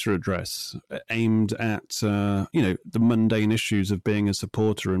 Twitter address aimed at, the mundane issues of being a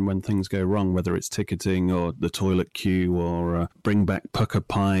supporter and when things go wrong, whether it's ticketing or the toilet queue or bring back pucker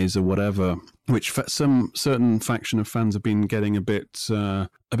pies or whatever, which some certain faction of fans have been getting a bit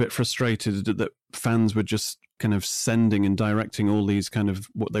frustrated that fans were just kind of sending and directing all these kind of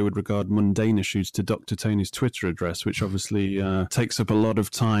what they would regard mundane issues to Dr. Tony's Twitter address, which obviously takes up a lot of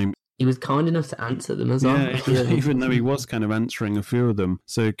time. He was kind enough to answer them as well. Yeah, even though he was kind of answering a few of them.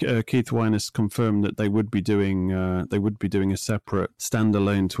 So Keith Winus confirmed that they would be doing a separate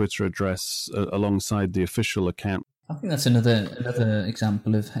standalone Twitter address alongside the official account. I think that's another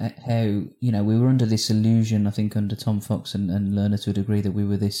example of how we were under this illusion. I think under Tom Fox and Lerner to a degree that we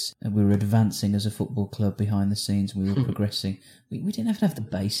were advancing as a football club behind the scenes. We were progressing. We didn't have to have the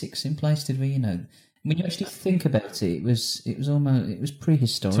basics in place, did we? When you actually think about it, it was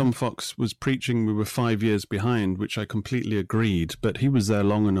prehistoric. Tom Fox was preaching we were 5 years behind, which I completely agreed. But he was there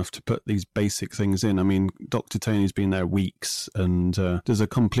long enough to put these basic things in. I mean, Dr. Tony's been there weeks, and there's a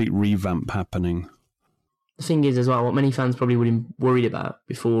complete revamp happening. The thing is, as well, what many fans probably would have worried about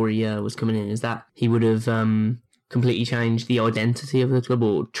before he was coming in is that he would have completely changed the identity of the club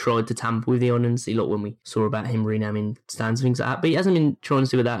or tried to tamper with the identity. Look, when we saw about him renaming stands and things like that, but he hasn't been trying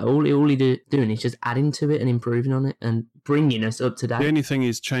to do that. All he's doing is just adding to it and improving on it and bringing us up to date. The only thing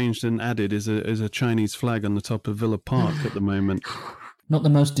he's changed and added is a Chinese flag on the top of Villa Park at the moment. Not the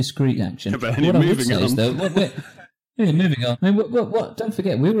most discreet action. But what I would say is, though, yeah, moving on. I mean, what? Don't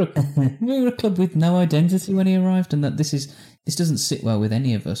forget, we were a club with no identity when he arrived, and that this doesn't sit well with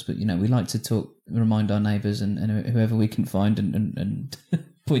any of us. But we like to remind our neighbours and whoever we can find and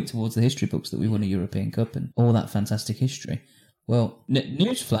point towards the history books that we won a European Cup and all that fantastic history. Well,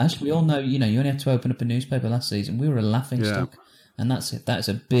 newsflash, we all know. You only have to open up a newspaper last season. We were a laughing stock. And that's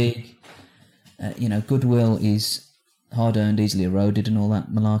a big, goodwill is hard earned, easily eroded, and all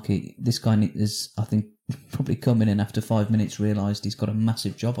that malarkey. This guy is, I think, probably come in and after 5 minutes realised he's got a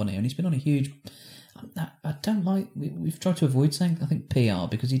massive job on it, and he's been on a huge. I don't like. We've tried to avoid saying, I think, PR,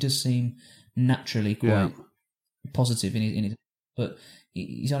 because he does seem naturally quite positive in his. But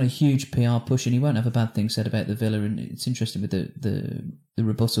he's on a huge PR push, and he won't have a bad thing said about the Villa. And it's interesting with the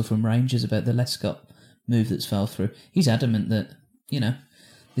rebuttal from Rangers about the Lescott move that's fell through. He's adamant that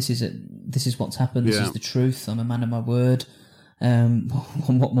this is what's happened. This is the truth. I'm a man of my word.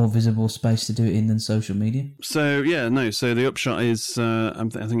 What more visible space to do it in than social media? So So the upshot is, I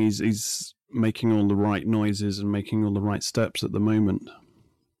think he's making all the right noises and making all the right steps at the moment.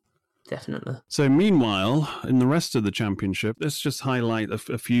 Definitely. So meanwhile, in the rest of the championship, let's just highlight a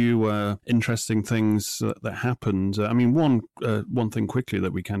few interesting things that happened. One thing quickly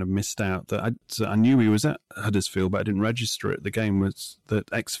that we kind of missed out, that I knew he was at Huddersfield, but I didn't register it. The game was that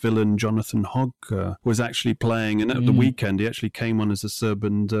ex-villain Jonathan Hogg was actually playing, and at the weekend he actually came on as a sub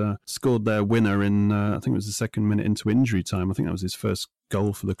and scored their winner in, I think it was the second minute into injury time. I think that was his first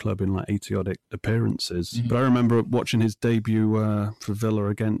goal for the club in like 80-odd appearances. But I remember watching his debut for Villa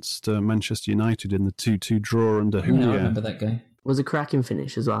against Manchester United in the 2-2 draw under Houllier. I remember that game. It was a cracking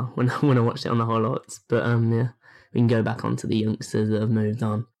finish as well when I watched it on the highlights. But we can go back onto the youngsters that have moved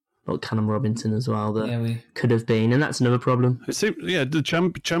on. Like Callum Robinson as well, that could have been, and that's another problem.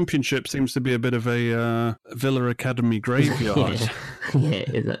 The championship seems to be a bit of a Villa Academy graveyard. Yeah,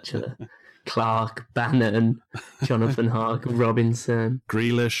 it is actually. Clark, Bannon, Jonathan Hogg, Robinson,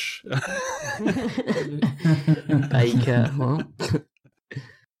 Grealish, Baker. Well.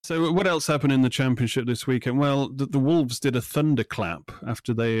 So what else happened in the championship this weekend? Well, the Wolves did a thunderclap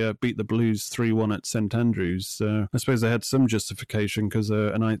after they beat the Blues 3-1 at St Andrews. I suppose they had some justification because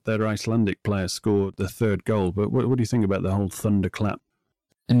their Icelandic player scored the third goal. But what do you think about the whole thunderclap?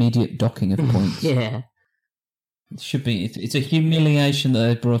 Immediate docking of points. Yeah. It should be. It's a humiliation that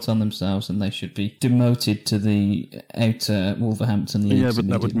they brought on themselves, and they should be demoted to the outer Wolverhampton leagues. Yeah, but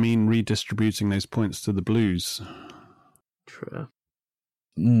that would mean redistributing those points to the Blues. True.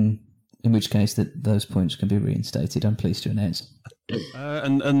 In which case, those points can be reinstated. I'm pleased to announce.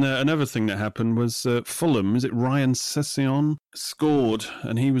 And another thing that happened was Fulham. Is it Ryan Sessegnon scored,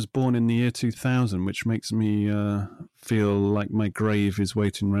 and he was born in the year 2000, which makes me feel like my grave is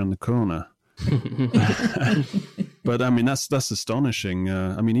waiting round the corner. But I mean that's astonishing.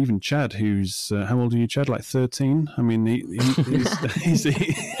 Even Chad, who's how old are you, Chad? Like 13. I mean he's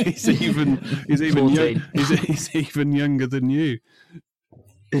even younger than you.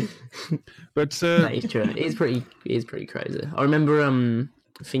 But that is true. It's pretty crazy. I remember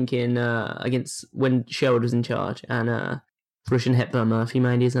thinking against when Sherwood was in charge and Russian Hepburn Murphy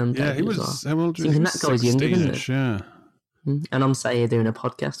made his debut. Yeah, he was. Well. How old was he? That guy was younger, isn't it? Yeah. And I'm saying doing a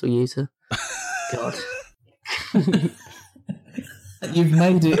podcast with you two. God. You've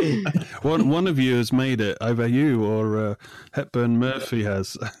made it. One of you has made it. Either you or Hepburn Murphy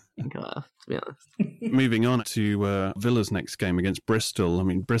has. To be honest. Moving on to Villa's next game against Bristol. I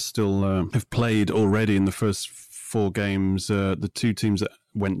mean, Bristol have played already in the first 4 games. The 2 teams that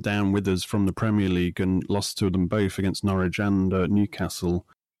went down with us from the Premier League and lost to them both against Norwich and Newcastle.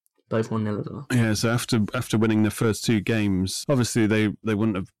 Both 1-0 as well. Yeah, so after winning the first 2 games, obviously they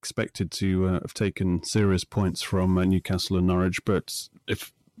wouldn't have expected to have taken serious points from Newcastle and Norwich, but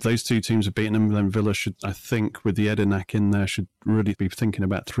if those 2 teams have beaten them, then Villa should, I think, with the Edinak in there, should really be thinking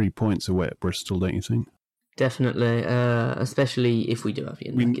about 3 points away at Bristol, don't you think? Definitely, especially if we do have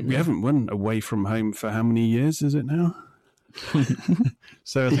Edinak in there. We haven't won away from home for how many years is it now?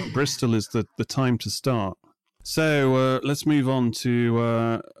 So I think Bristol is the time to start. So let's move on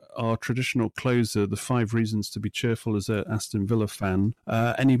to our traditional closer, the 5 reasons to be cheerful as an Aston Villa fan.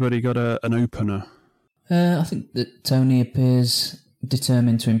 Anybody got an opener? I think that Tony appears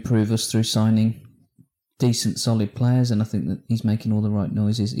determined to improve us through signing decent, solid players, and I think that he's making all the right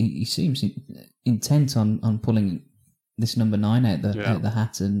noises. He seems intent on pulling this number 9 out the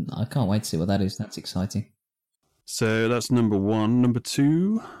hat, and I can't wait to see what that is. That's exciting. So that's number 1. Number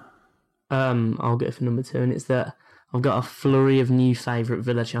 2? I'll go for number 2, and it's that I've got a flurry of new favourite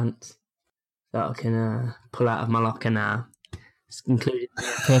Villa chants that I can pull out of my locker now. It's included.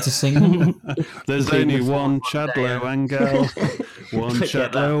 Care to sing? There's only one Chadlow Angel. One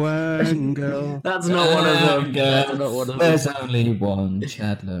Chadlow Angel. That's not one of them. That's not one of them. There's only one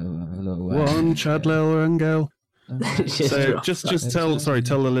Chadlow. One Chadlow Angel. So just tell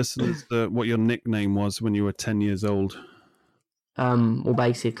the listeners what your nickname was when you were 10 years old. Well,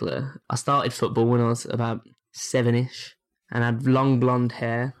 basically, I started football when I was about 7-ish and had long blonde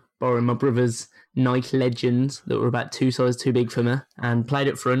hair borrowing my brother's Nike Legends that were about 2 sizes too big for me, and played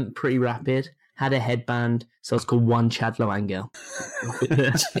up front, pretty rapid, had a headband, so I was called One Chadlow Angel.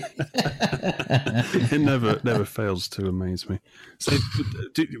 It never fails to amaze me. So,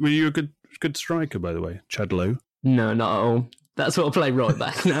 were you a good striker, by the way, Chadlow? No, not at all. That's what I play right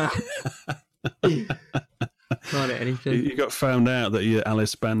back now. Not at anything. You got found out that your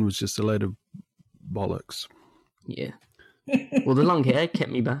Alice band was just a load of bollocks. Yeah. Well, the long hair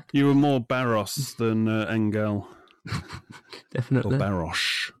kept me back. You were more Barros than Engel. Definitely. Or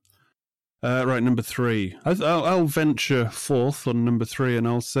Barosh. Right, number 3. I'll venture forth on number 3, and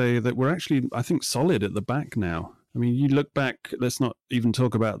I'll say that we're actually, I think, solid at the back now. I mean, you look back, let's not even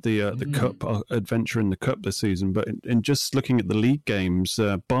talk about the Cup adventure in the Cup this season, but in just looking at the league games,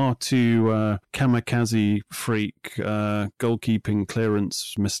 bar 2 kamikaze freak goalkeeping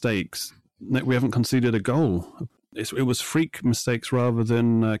clearance mistakes, we haven't conceded a goal. It was freak mistakes rather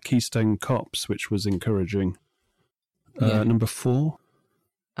than Keystone Cops, which was encouraging. Number 4.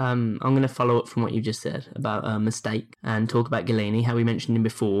 I'm going to follow up from what you just said about a mistake and talk about Galini, how we mentioned him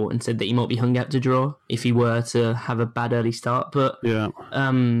before and said that he might be hung out to draw if he were to have a bad early start. But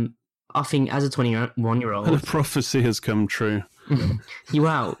I think as a 21-year-old... The prophecy has come true.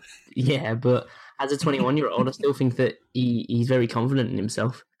 Well, yeah, but as a 21-year-old, I still think that he's very confident in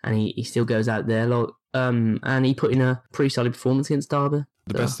himself and he still goes out there. And he put in a pretty solid performance against Derby.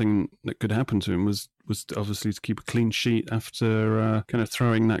 The best thing that could happen to him was obviously to keep a clean sheet after kind of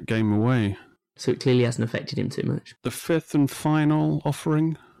throwing that game away. So it clearly hasn't affected him too much. The 5th and final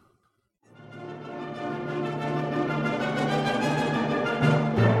offering.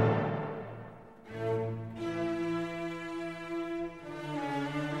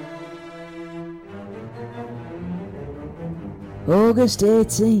 August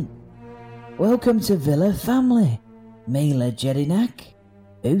 18th. Welcome to Villa Family. Mila Jedinak,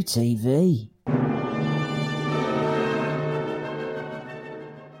 UTV.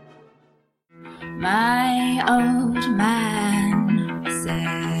 My old man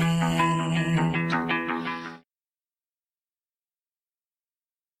said.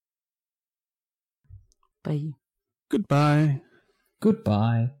 Bye. Goodbye.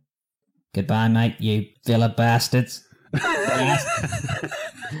 Goodbye. Goodbye, mate, you Villa bastards.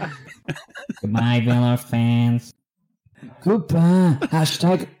 Goodbye, Villa fans. Goodbye.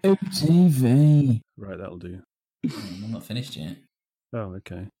 #UTV. Right, that'll do. I'm not finished yet. Oh,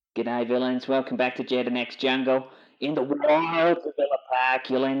 okay. G'day villains, welcome back to Jedinak's Jungle. In the wilds of Villa Park,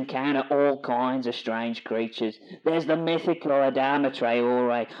 you'll encounter all kinds of strange creatures. There's the mythical Adama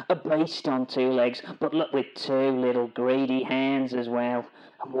Traore, a beast on 2 legs, but look with 2 little greedy hands as well.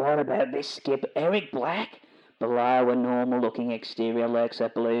 And what about this skip, Eric Black? Below a normal-looking exterior lurks a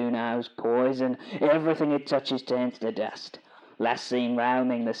blue-nosed poison. Everything it touches turns to dust. Last seen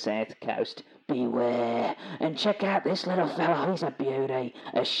roaming the south coast. Beware, and check out this little fellow, he's a beauty,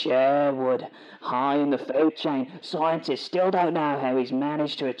 a Sherwood. High in the food chain, scientists still don't know how he's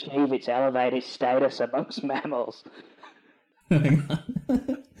managed to achieve its elevated status amongst mammals. Dear.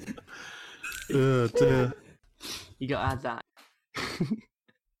 You got to add that. I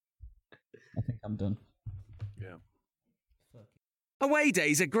think I'm done. Yeah. Away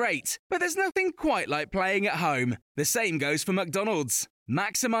days are great, but there's nothing quite like playing at home. The same goes for McDonald's.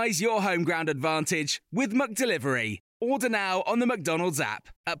 Maximise your home ground advantage with McDelivery. Order now on the McDonald's app.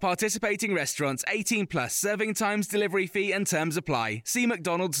 At participating restaurants, 18 plus serving times, delivery fee and terms apply. See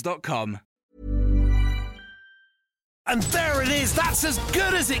mcdonalds.com. And there it is, that's as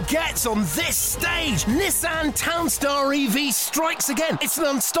good as it gets on this stage. Nissan Townstar EV strikes again. It's an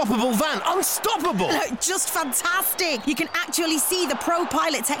unstoppable van, unstoppable. Just fantastic. You can actually see the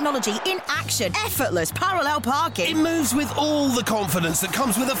ProPilot technology in action. Effortless parallel parking. It moves with all the confidence that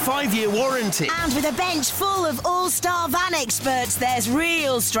comes with a 5-year warranty. And with a bench full of all-star van experts, there's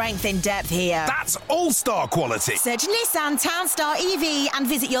real strength in depth here. That's all-star quality. Search Nissan Townstar EV and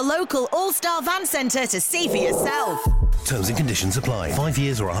visit your local all-star van centre to see for yourself. Terms and conditions apply. 5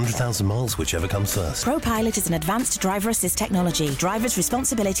 years or 100,000 miles, whichever comes first. ProPilot is an advanced driver assist technology. Driver's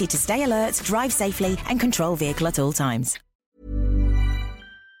responsibility to stay alert, drive safely, and control vehicle at all times.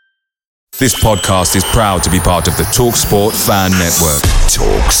 This podcast is proud to be part of the TalkSport Fan Network.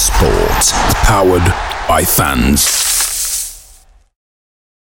 TalkSport. Powered by fans.